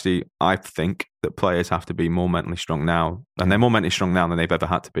 So actually, I think that players have to be more mentally strong now, and they're more mentally strong now than they've ever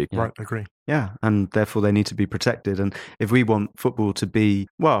had to be. Right, agree. Yeah, and therefore they need to be protected. And if we want football to be,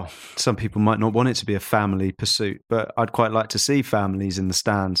 well, some people might not want it to be a family pursuit, but I'd quite like to see families in the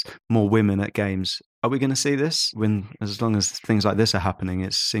stands, more women at games. Are we going to see this? As long as things like this are happening,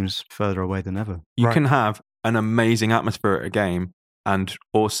 it seems further away than ever. You can have an amazing atmosphere at a game and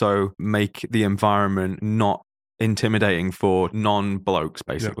also make the environment not intimidating for non-blokes,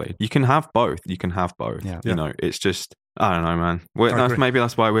 basically. Yeah. You can have both. Yeah. You know, it's just, I don't know, man. Maybe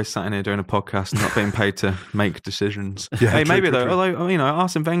that's why we're sat in here doing a podcast, not being paid to make decisions. Hey, maybe though, although, you know,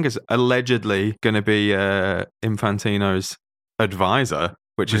 Arsene Wenger's allegedly going to be Infantino's advisor,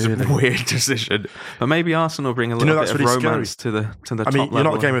 which is a weird decision. But maybe Arsenal bring a little bit of romance to the top level. I mean, you're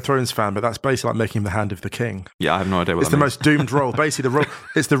not a Game of Thrones fan, but that's basically like making him the hand of the king. Yeah, I have no idea what it's that the means. most doomed role. Basically,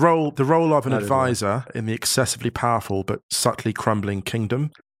 it's the role of an advisor in the excessively powerful but subtly crumbling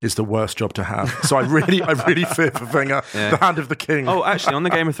kingdom. Is the worst job to have. So I really fear for Wenger, the hand of the king. Oh, actually, on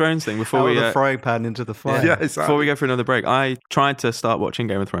the Game of Thrones thing, before we the frying pan into the fire. Yeah, exactly. Before we go for another break, I tried to start watching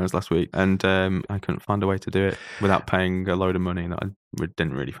Game of Thrones last week, and I couldn't find a way to do it without paying a load of money that I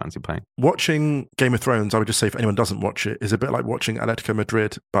didn't really fancy paying. Watching Game of Thrones, I would just say, if anyone doesn't watch it, is a bit like watching Atletico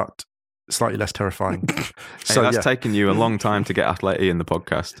Madrid, but slightly less terrifying. So that's taken you a long time to get Atleti in the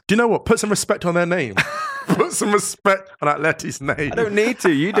podcast. Do you know what? Put some respect on their name. Put some respect on Atleti's name. I don't need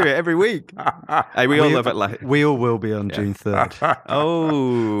to. You do it every week. Hey, we all love Atleti. We all will be on June 3rd.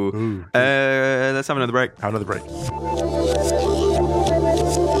 Oh. Let's have another break. Have another break.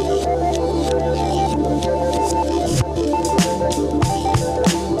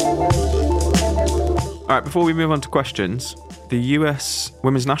 All right, before we move on to questions, the US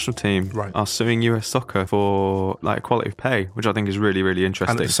women's national team are suing US soccer for like equality of pay, which I think is really, really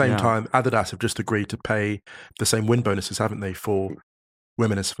interesting. And at the same time, Adidas have just agreed to pay the same win bonuses, haven't they, for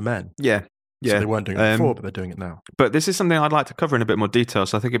women as for men? Yeah. So they weren't doing it before, but they're doing it now. But this is something I'd like to cover in a bit more detail,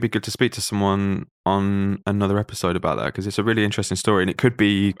 so I think it'd be good to speak to someone on another episode about that, because it's a really interesting story and it could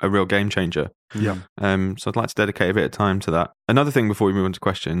be a real game changer. Yeah. So I'd like to dedicate a bit of time to that. Another thing before we move on to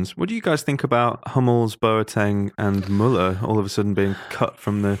questions, what do you guys think about Hummels, Boateng and Müller all of a sudden being cut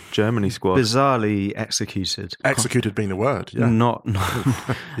from the Germany squad? Bizarrely executed. Executed being the word, yeah. Not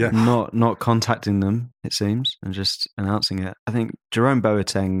contacting them, it seems, and just announcing it. I think Jerome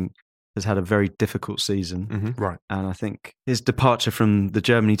Boateng has had a very difficult season, right? And I think his departure from the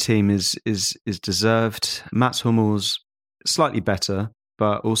Germany team is deserved. Mats Hummels slightly better,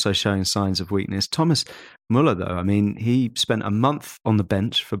 but also showing signs of weakness. Thomas Müller, though, I mean, he spent a month on the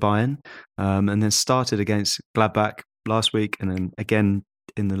bench for Bayern, and then started against Gladbach last week, and then again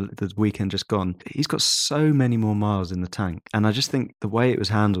in the weekend just gone. He's got so many more miles in the tank, and I just think the way it was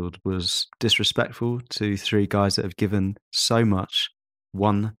handled was disrespectful to three guys that have given so much.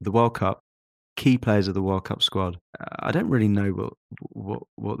 Won the World Cup, key players of the World Cup squad. I don't really know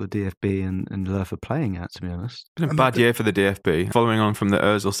what the DFB and Löw are playing at, to be honest. It's been a bad year for the DFB, following on from the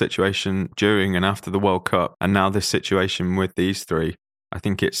Ozil situation during and after the World Cup, and now this situation with these three. I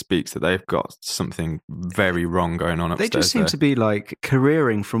think it speaks that they've got something very wrong going on upstairs. They just seem to be like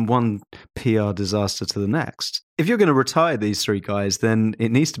careering from one PR disaster to the next. If you're going to retire these three guys, then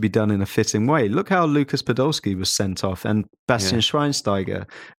it needs to be done in a fitting way. Look how Lukas Podolski was sent off and Bastian Schweinsteiger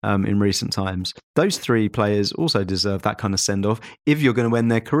in recent times. Those three players also deserve that kind of send-off if you're going to end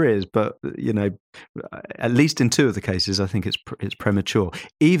their careers. But, you know, at least in two of the cases, I think it's premature,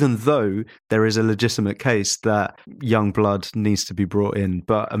 even though there is a legitimate case that young blood needs to be brought in.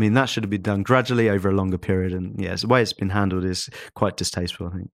 But, I mean, that should have been done gradually over a longer period. And, yes, the way it's been handled is quite distasteful,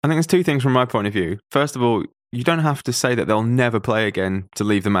 I think. I think there's two things from my point of view. First of all, you don't have to say that they'll never play again to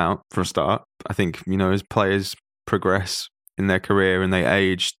leave them out for a start. I think, you know, as players progress in their career and they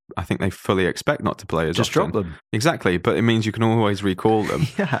age, I think they fully expect not to play as often. Just drop them. Exactly, but it means you can always recall them.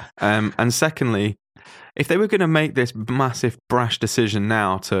 Yeah. And secondly, if they were going to make this massive brash decision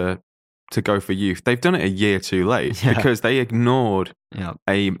now to go for youth, they've done it a year too late because they ignored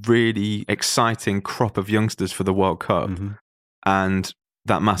a really exciting crop of youngsters for the World Cup. And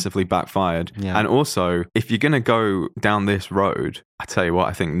that massively backfired. Yeah. And also, if you're going to go down this road, I tell you what,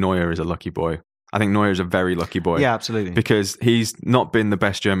 I think Neuer is a lucky boy. I think Neuer is a very lucky boy. Yeah, absolutely. Because he's not been the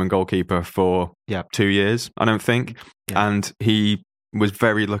best German goalkeeper for 2 years, I don't think. Yeah. And he was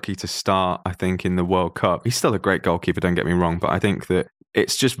very lucky to start, I think, in the World Cup. He's still a great goalkeeper, don't get me wrong, but I think that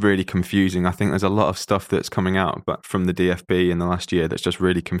it's just really confusing. I think there's a lot of stuff that's coming out from the DFB in the last year that's just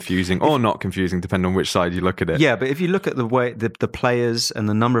really confusing, or not confusing, depending on which side you look at it. Yeah, but if you look at the way the players and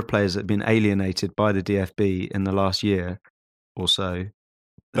the number of players that have been alienated by the DFB in the last year or so,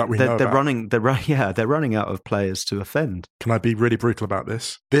 that we they're, know they're about. They're running out of players to offend. Can I be really brutal about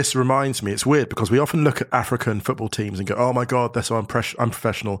this? This reminds me, it's weird because we often look at African football teams and go, oh my God, they're so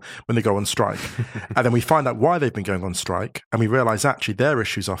unprofessional when they go on strike. And then we find out why they've been going on strike. And we realize actually their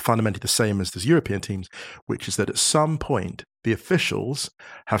issues are fundamentally the same as the European teams, which is that at some point, the officials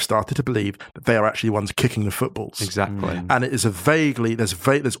have started to believe that they are actually the ones kicking the footballs. Exactly. And it is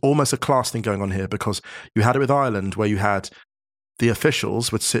there's almost a class thing going on here because you had it with Ireland where you had the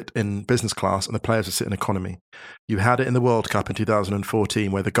officials would sit in business class and the players would sit in economy. You had it in the World Cup in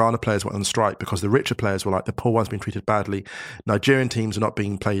 2014 where the Ghana players went on strike because the richer players were like, the poor ones being treated badly. Nigerian teams are not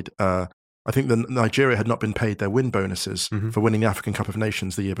being played. I think Nigeria had not been paid their win bonuses for winning the African Cup of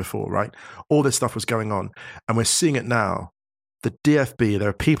Nations the year before, right? All this stuff was going on. And we're seeing it now. The DFB, there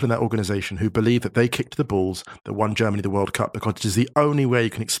are people in that organisation who believe that they kicked the balls that won Germany the World Cup because it is the only way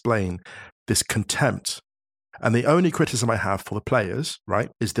you can explain this contempt. And the only criticism I have for the players, right,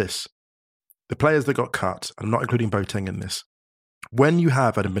 is this. The players that got cut, and I'm not including Boateng in this, when you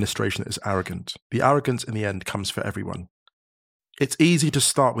have an administration that is arrogant, the arrogance in the end comes for everyone. It's easy to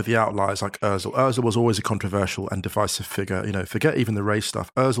start with the outliers like Ozil. Ozil was always a controversial and divisive figure. You know, forget even the race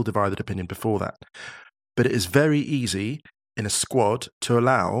stuff. Ozil divided opinion before that. But it is very easy in a squad to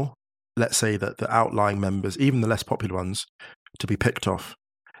allow, let's say, that the outlying members, even the less popular ones, to be picked off.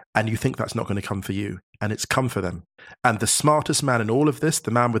 And you think that's not going to come for you. And it's come for them. And the smartest man in all of this,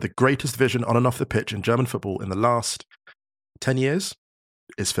 the man with the greatest vision on and off the pitch in German football in the last 10 years,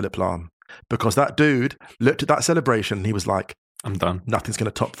 is Philipp Lahm. Because that dude looked at that celebration and he was like, I'm done. Nothing's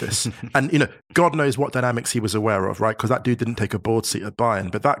going to top this. And, you know, God knows what dynamics he was aware of, right? Because that dude didn't take a board seat at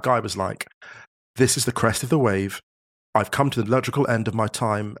Bayern. But that guy was like, this is the crest of the wave. I've come to the logical end of my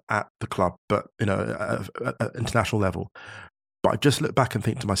time at the club, but, you know, at international level. But I just look back and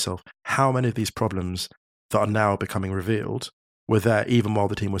think to myself, how many of these problems that are now becoming revealed were there even while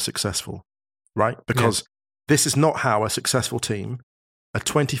the team was successful, right? Because this is not how a successful team, a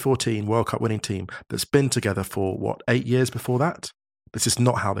 2014 World Cup winning team that's been together for, 8 years before that? This is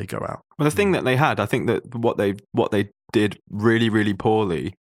not how they go out. Well, the thing that they had, I think that what they did really, really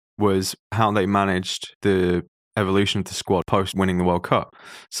poorly was how they managed the evolution of the squad post winning the World Cup.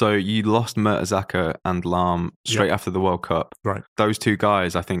 So you lost Mertesacker and Lahm straight after the World Cup. Right. Those two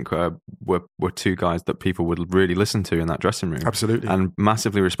guys, I think, were two guys that people would really listen to in that dressing room. Absolutely. And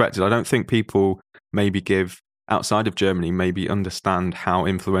massively respected. I don't think people maybe outside of Germany, maybe understand how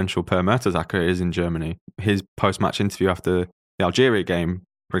influential Per Mertesacker is in Germany. His post-match interview after the Algeria game,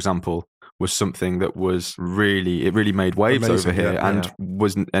 for example, was something that was really made waves over here, and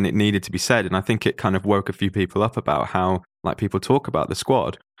it needed to be said. And I think it kind of woke a few people up about how, like, people talk about the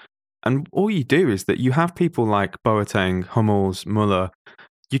squad. And all you do is that you have people like Boateng, Hummels, Müller.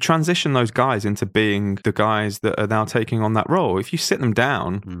 You transition those guys into being the guys that are now taking on that role. If you sit them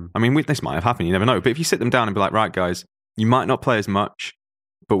down, I mean, this might have happened, you never know. But if you sit them down and be like, right, guys, you might not play as much,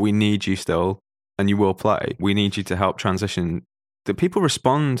 but we need you still, and you will play. We need you to help transition. That people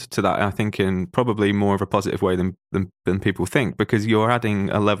respond to that, I think, in probably more of a positive way than people think, because you're adding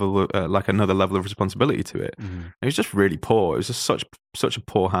a level, like another level of responsibility to it. It was just really poor. It was just such a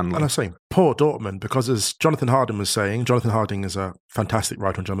poor handling. And I'm saying poor Dortmund, because as Jonathan Harding was saying, Jonathan Harding is a fantastic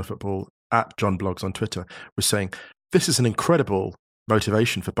writer on German football at John Blogs on Twitter, was saying this is an incredible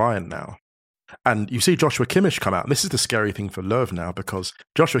motivation for Bayern now. And you see Joshua Kimmich come out, and this is the scary thing for Löw now, because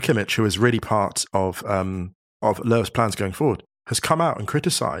Joshua Kimmich, who is really part of Löw's plans going forward, has come out and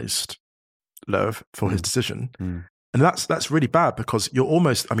criticised Löw for his decision. And that's really bad, because you're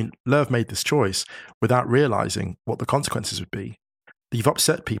almost, I mean, Löw made this choice without realising what the consequences would be. You've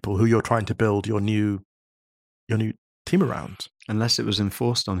upset people who you're trying to build your new team around. Unless it was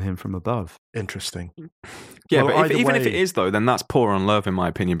enforced on him from above. Interesting. Yeah, Well, but even if it is, though, then that's poor on Löw, in my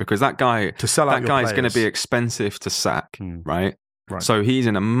opinion, because that guy To sell out that guy is going players. to be expensive to sack, right? Right. So he's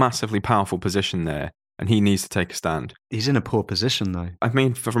in a massively powerful position there, and he needs to take a stand. He's in a poor position, though. I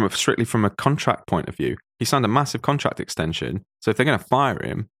mean, strictly from a contract point of view, he signed a massive contract extension. So if they're going to fire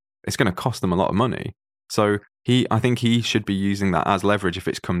him, it's going to cost them a lot of money. So I think he should be using that as leverage if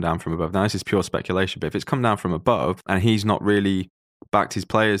it's come down from above. Now, this is pure speculation, but if it's come down from above and he's not really backed his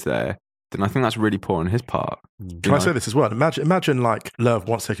players there, then I think that's really poor on his part. Can I say this as well? Imagine like Löw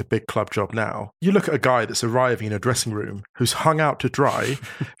wants to take a big club job now. You look at a guy that's arriving in a dressing room who's hung out to dry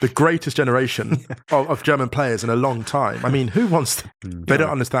the greatest generation of German players in a long time. I mean, who wants to, they don't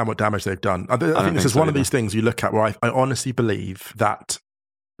understand what damage they've done. I think this is one of these things you look at where I honestly believe that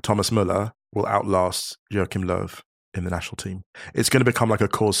Thomas Müller will outlast Joachim Löw in the national team. It's going to become like a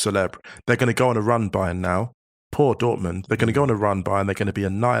cause célèbre. They're going to go on a run, Bayern now. Poor Dortmund. They're going to go on a run, Bayern. They're going to be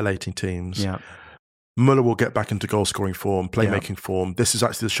annihilating teams. Yeah. Muller will get back into goal-scoring form, playmaking form. This is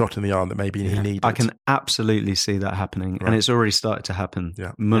actually the shot in the arm that maybe he needed. I can absolutely see that happening, and it's already started to happen.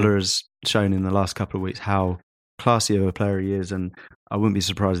 Yeah. Muller has shown in the last couple of weeks how classy of a player he is, and I wouldn't be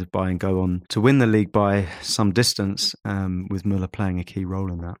surprised if Bayern go on to win the league by some distance, with Muller playing a key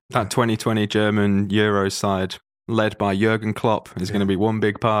role in that. That 2020 German Euros side, led by Jurgen Klopp, is going to be one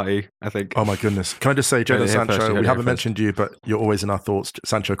big party, I think. Oh my goodness. Can I just say, Jadon Sancho, we haven't mentioned you, but you're always in our thoughts.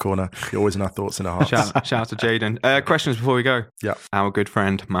 Sancho Corner, you're always in our thoughts and our hearts. Shout out to Jadon. Questions before we go. Yeah. Our good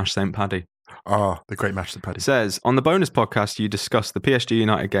friend, Mash St. Paddy. The great Mash St. Paddy. Says, on the bonus podcast, you discussed the PSG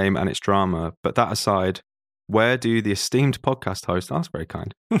United game and its drama, but that aside, where do the esteemed podcast host, that's very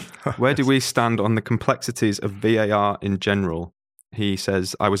kind, where do we stand on the complexities of VAR in general? He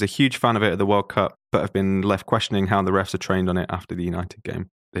says, I was a huge fan of it at the World Cup, but have been left questioning how the refs are trained on it after the United game.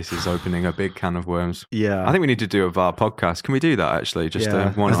 This is opening a big can of worms. Yeah. I think we need to do a VAR podcast. Can we do that, actually? Just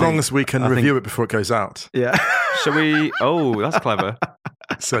as long as we can review it before it goes out. Yeah. Shall we? Oh, that's clever.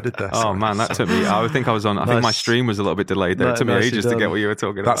 So I did that. Oh, man, that took me. I think I was on. I think my stream was a little bit delayed there. It took me ages to get what you were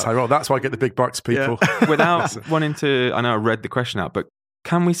talking about. That's how I roll. That's why I get the big bucks, people. Yeah. Without wanting to, I know I read the question out, but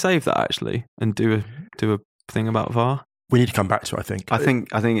can we save that actually and do a thing about VAR? We need to come back to it, I think. I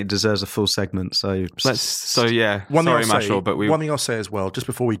think it deserves a full segment. So yeah. One sorry, thing Mashal, one thing I'll say as well, just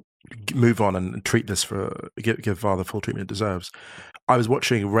before we move on and treat this give VAR the full treatment it deserves. I was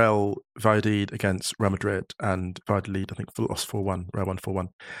watching Real Valladolid against Real Madrid, and Valladolid, I think, lost 4-1, Real won 4-1.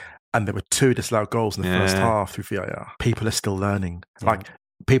 And there were 2 disallowed goals in the first half through VAR. People are still learning.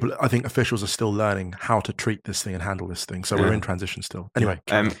 I think officials are still learning how to treat this thing and handle this thing. So we're in transition still. Anyway.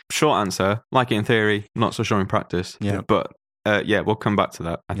 Short answer, like it in theory, not so sure in practice. Yeah. But we'll come back to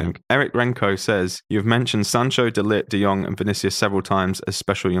that, I think. Eric Renko says, you've mentioned Sancho, De Ligt, De Jong and Vinicius several times as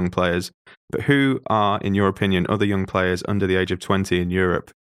special young players. But who are, in your opinion, other young players under the age of 20 in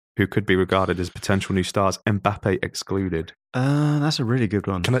Europe who could be regarded as potential new stars, Mbappe excluded? That's a really good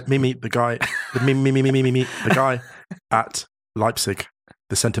one. Can I meet the guy? The guy at Leipzig,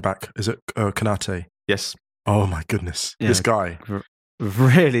 the centre back. Is it Konate? Yes. Oh my goodness, this guy,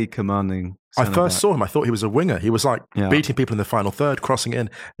 really commanding. I first saw him. I thought he was a winger. He was beating people in the final third, crossing in.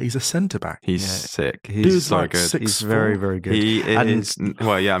 He's a centre back. He's sick. He's so good. He's very, very good. He is.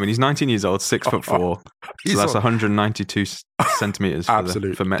 Well, yeah. I mean, he's 19 years old, 6'4", so that's 192 centimeters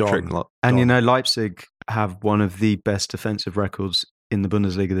for metric. And you know, Leipzig have one of the best defensive records in the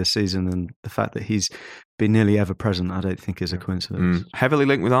Bundesliga this season, and the fact that he's been nearly ever present, I don't think is a coincidence. Heavily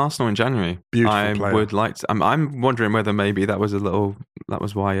linked with Arsenal in January. Beautiful player. Would like to, I'm wondering whether maybe that was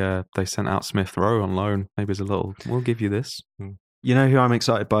why they sent out Smith Rowe on loan. Maybe it's a little, we'll give you this. You know who I'm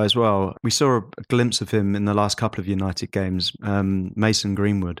excited by as well? We saw a glimpse of him in the last couple of United games, Mason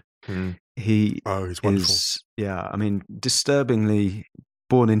Greenwood. He's wonderful. I mean, disturbingly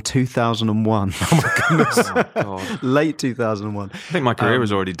born in 2001. Oh my goodness. Oh, God. Late 2001. I think my career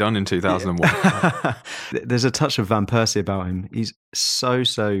was already done in 2001. There's a touch of Van Persie about him. He's so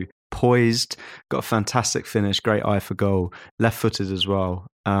poised, got a fantastic finish, great eye for goal, left-footed as well.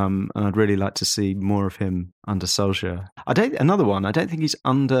 And I'd really like to see more of him under Solskjaer. I don't think he's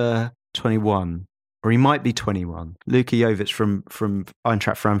under 21. Or he might be 21. Luka Jovic from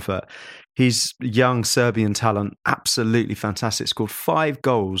Eintracht Frankfurt. He's young Serbian talent, absolutely fantastic. Scored 5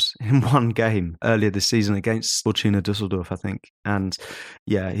 goals in one game earlier this season against Fortuna Düsseldorf, I think. And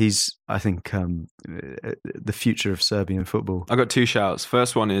he's, I think, the future of Serbian football. I got 2 shouts.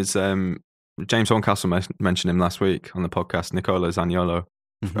 First one is James Horncastle mentioned him last week on the podcast. Nicola Zaniolo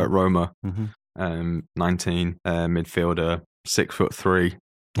at Roma, 19, midfielder, 6'3".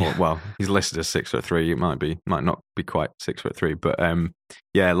 Well, he's listed as 6'3". It might not be quite 6'3", but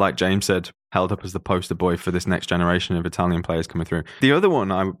like James said, held up as the poster boy for this next generation of Italian players coming through. The other one,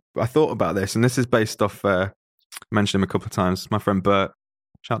 I thought about this, and this is based off. Mentioned him a couple of times. My friend Bert,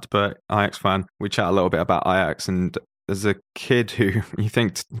 shout out to Bert, Ajax fan. We chat a little bit about Ajax, and there's a kid who you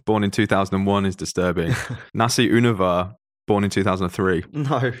think born in 2001 is disturbing. Nassi Univar, born in 2003.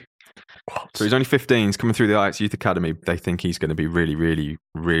 No. So he's only 15. He's coming through the Ajax Youth Academy. They think he's going to be really, really,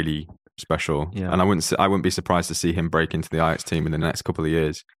 really special. Yeah. And I wouldn't be surprised to see him break into the Ajax team in the next couple of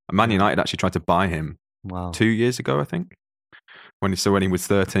years. Man United actually tried to buy him 2 years ago, I think. When he was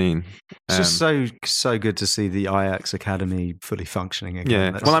 13. It's just so good to see the Ajax Academy fully functioning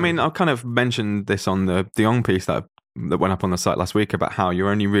again. Yeah. Well, I mean, I kind of mentioned this on the Young piece that went up on the site last week about how you're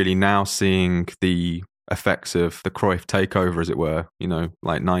only really now seeing the effects of the Cruyff takeover, as it were,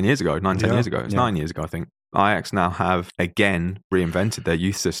 like 10 years ago. It's 9 years ago, I think. Ajax now have again reinvented their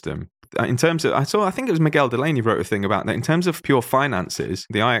youth system. In terms of, I think it was Miguel Delaney wrote a thing about that. In terms of pure finances,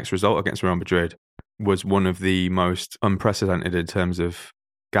 the Ajax result against Real Madrid was one of the most unprecedented in terms of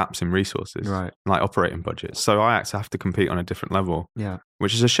gaps in resources, Right. like operating budgets. So Ajax have to compete on a different level, Yeah.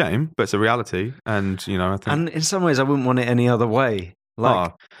 which is a shame, but it's a reality. And, you know, I think... And in some ways, I wouldn't want it any other way.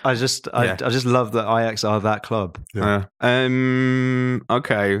 Like, I just love that Ajax are that club. Yeah.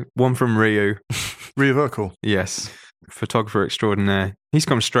 Okay, one from Ryu. Ryu Verkel. Yes, photographer extraordinaire. He's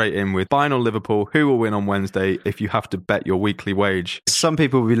come straight in with Bayern or Liverpool. Who will win on Wednesday if you have to bet your weekly wage? Some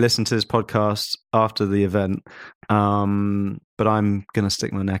people will be listening to this podcast after the event, but I'm going to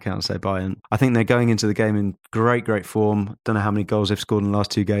stick my neck out and say Bayern. I think they're going into the game in great form. Don't know how many goals they've scored in the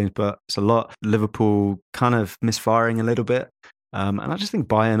last 2 games, but it's a lot. Liverpool kind of misfiring a little bit. And I just think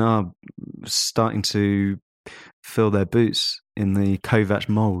Bayern are starting to fill their boots in the Kovac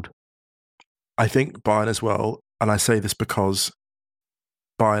mould. I think Bayern as well, and I say this because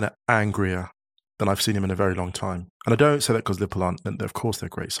Bayern are angrier than I've seen him in a very long time. And I don't say that because Liverpool aren't, of course they're a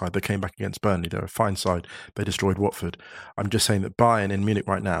great side. They came back against Burnley, they're a fine side. They destroyed Watford. I'm just saying that Bayern in Munich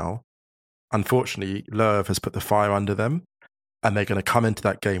right now, unfortunately, Löw has put the fire under them, and they're going to come into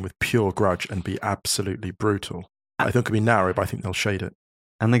that game with pure grudge and be absolutely brutal. I think it'll be narrow, but I think they'll shade it.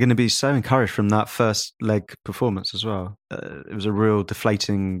 And they're going to be so encouraged from that first leg performance as well. It was a real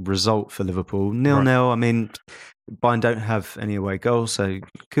deflating result for Liverpool. 0-0. Right. I mean, Bayern don't have any away goals, so it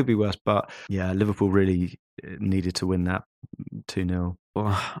could be worse. But yeah, Liverpool really needed to win that 2-0. Well,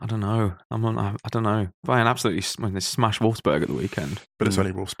 I don't know. I don't know. Bayern absolutely they smashed Wolfsburg at the weekend. But it's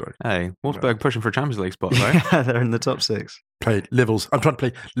only Wolfsburg. Hey, Wolfsburg pushing for a Champions League spot, though. Yeah, they're in the top 6. I'm trying to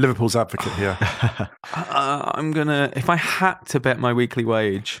play Liverpool's advocate here. I'm going to... If I had to bet my weekly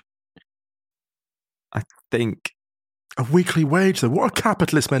wage, I think... A weekly wage, though? What a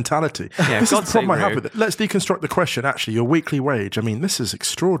capitalist mentality. Yeah, this is the problem I have with it. Let's deconstruct the question, actually. Your weekly wage, I mean, this is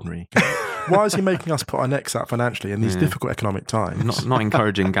extraordinary. Why is he making us put our necks out financially in these difficult economic times? Not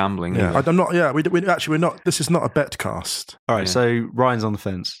encouraging gambling. Yeah, I'm not. Yeah, we're not. This is not a bet cast. All right, so Ryan's on the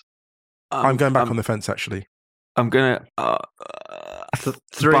fence. I'm going back on the fence, actually. I'm going to...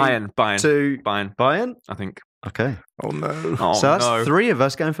 3, Bayern. 2, Bayern, I think. Okay. Oh, no. So that's 3 of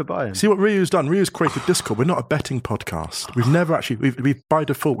us going for Bayern. See what Ryu's done? Ryu's created Discord. We're not a betting podcast. We've never actually... We've by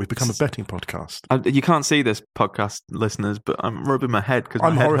default, we've become a betting podcast. You can't see this, podcast listeners, but I'm rubbing my head because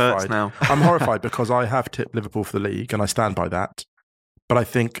my head hurts now. I'm horrified because I have tipped Liverpool for the league and I stand by that. But I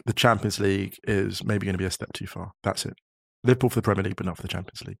think the Champions League is maybe going to be a step too far. That's it. Liverpool for the Premier League, but not for the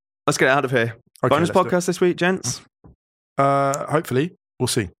Champions League. Let's get out of here. Okay, Bonus podcast this week, gents? Hopefully. We'll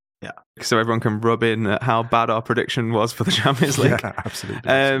see. Yeah. So everyone can rub in at how bad our prediction was for the Champions League. Yeah, absolutely.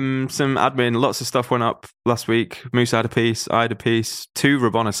 Some admin, lots of stuff went up last week. Moose had a piece, I had a piece, 2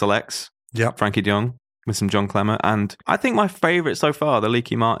 Rabona selects. Yeah. Frankie de Jong with some John Clemmer. And I think my favourite so far, the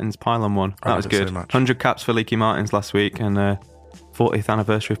Leaky Martins pylon one. That was good. So 100 caps for Leaky Martins last week and 40th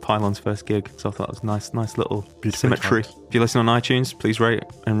anniversary of Pylon's first gig. So I thought it was nice little symmetry. If you listen on iTunes, please rate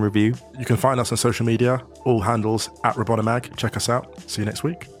and review. You can find us on social media, all handles at RabonnaMag. Check us out. See you next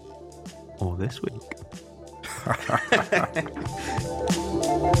week. Or this week.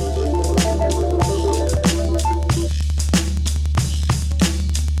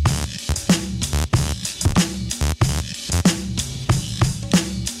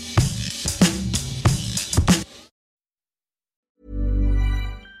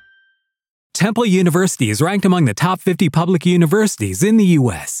 Temple University is ranked among the top 50 public universities in the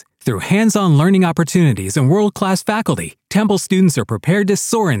U.S. Through hands-on learning opportunities and world-class faculty, Temple students are prepared to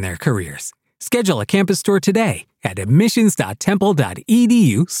soar in their careers. Schedule a campus tour today at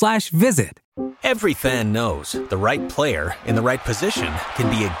admissions.temple.edu/visit. Every fan knows the right player in the right position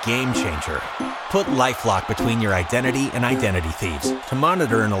can be a game changer. Put LifeLock between your identity and identity thieves to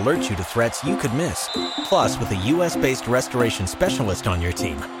monitor and alert you to threats you could miss. Plus, with a U.S.-based restoration specialist on your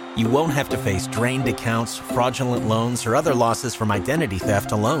team, you won't have to face drained accounts, fraudulent loans, or other losses from identity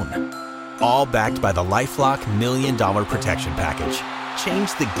theft alone. All backed by the LifeLock $1 Million Protection Package.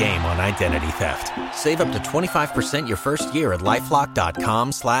 Change the game on identity theft. Save up to 25% your first year at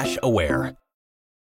LifeLock.com/aware.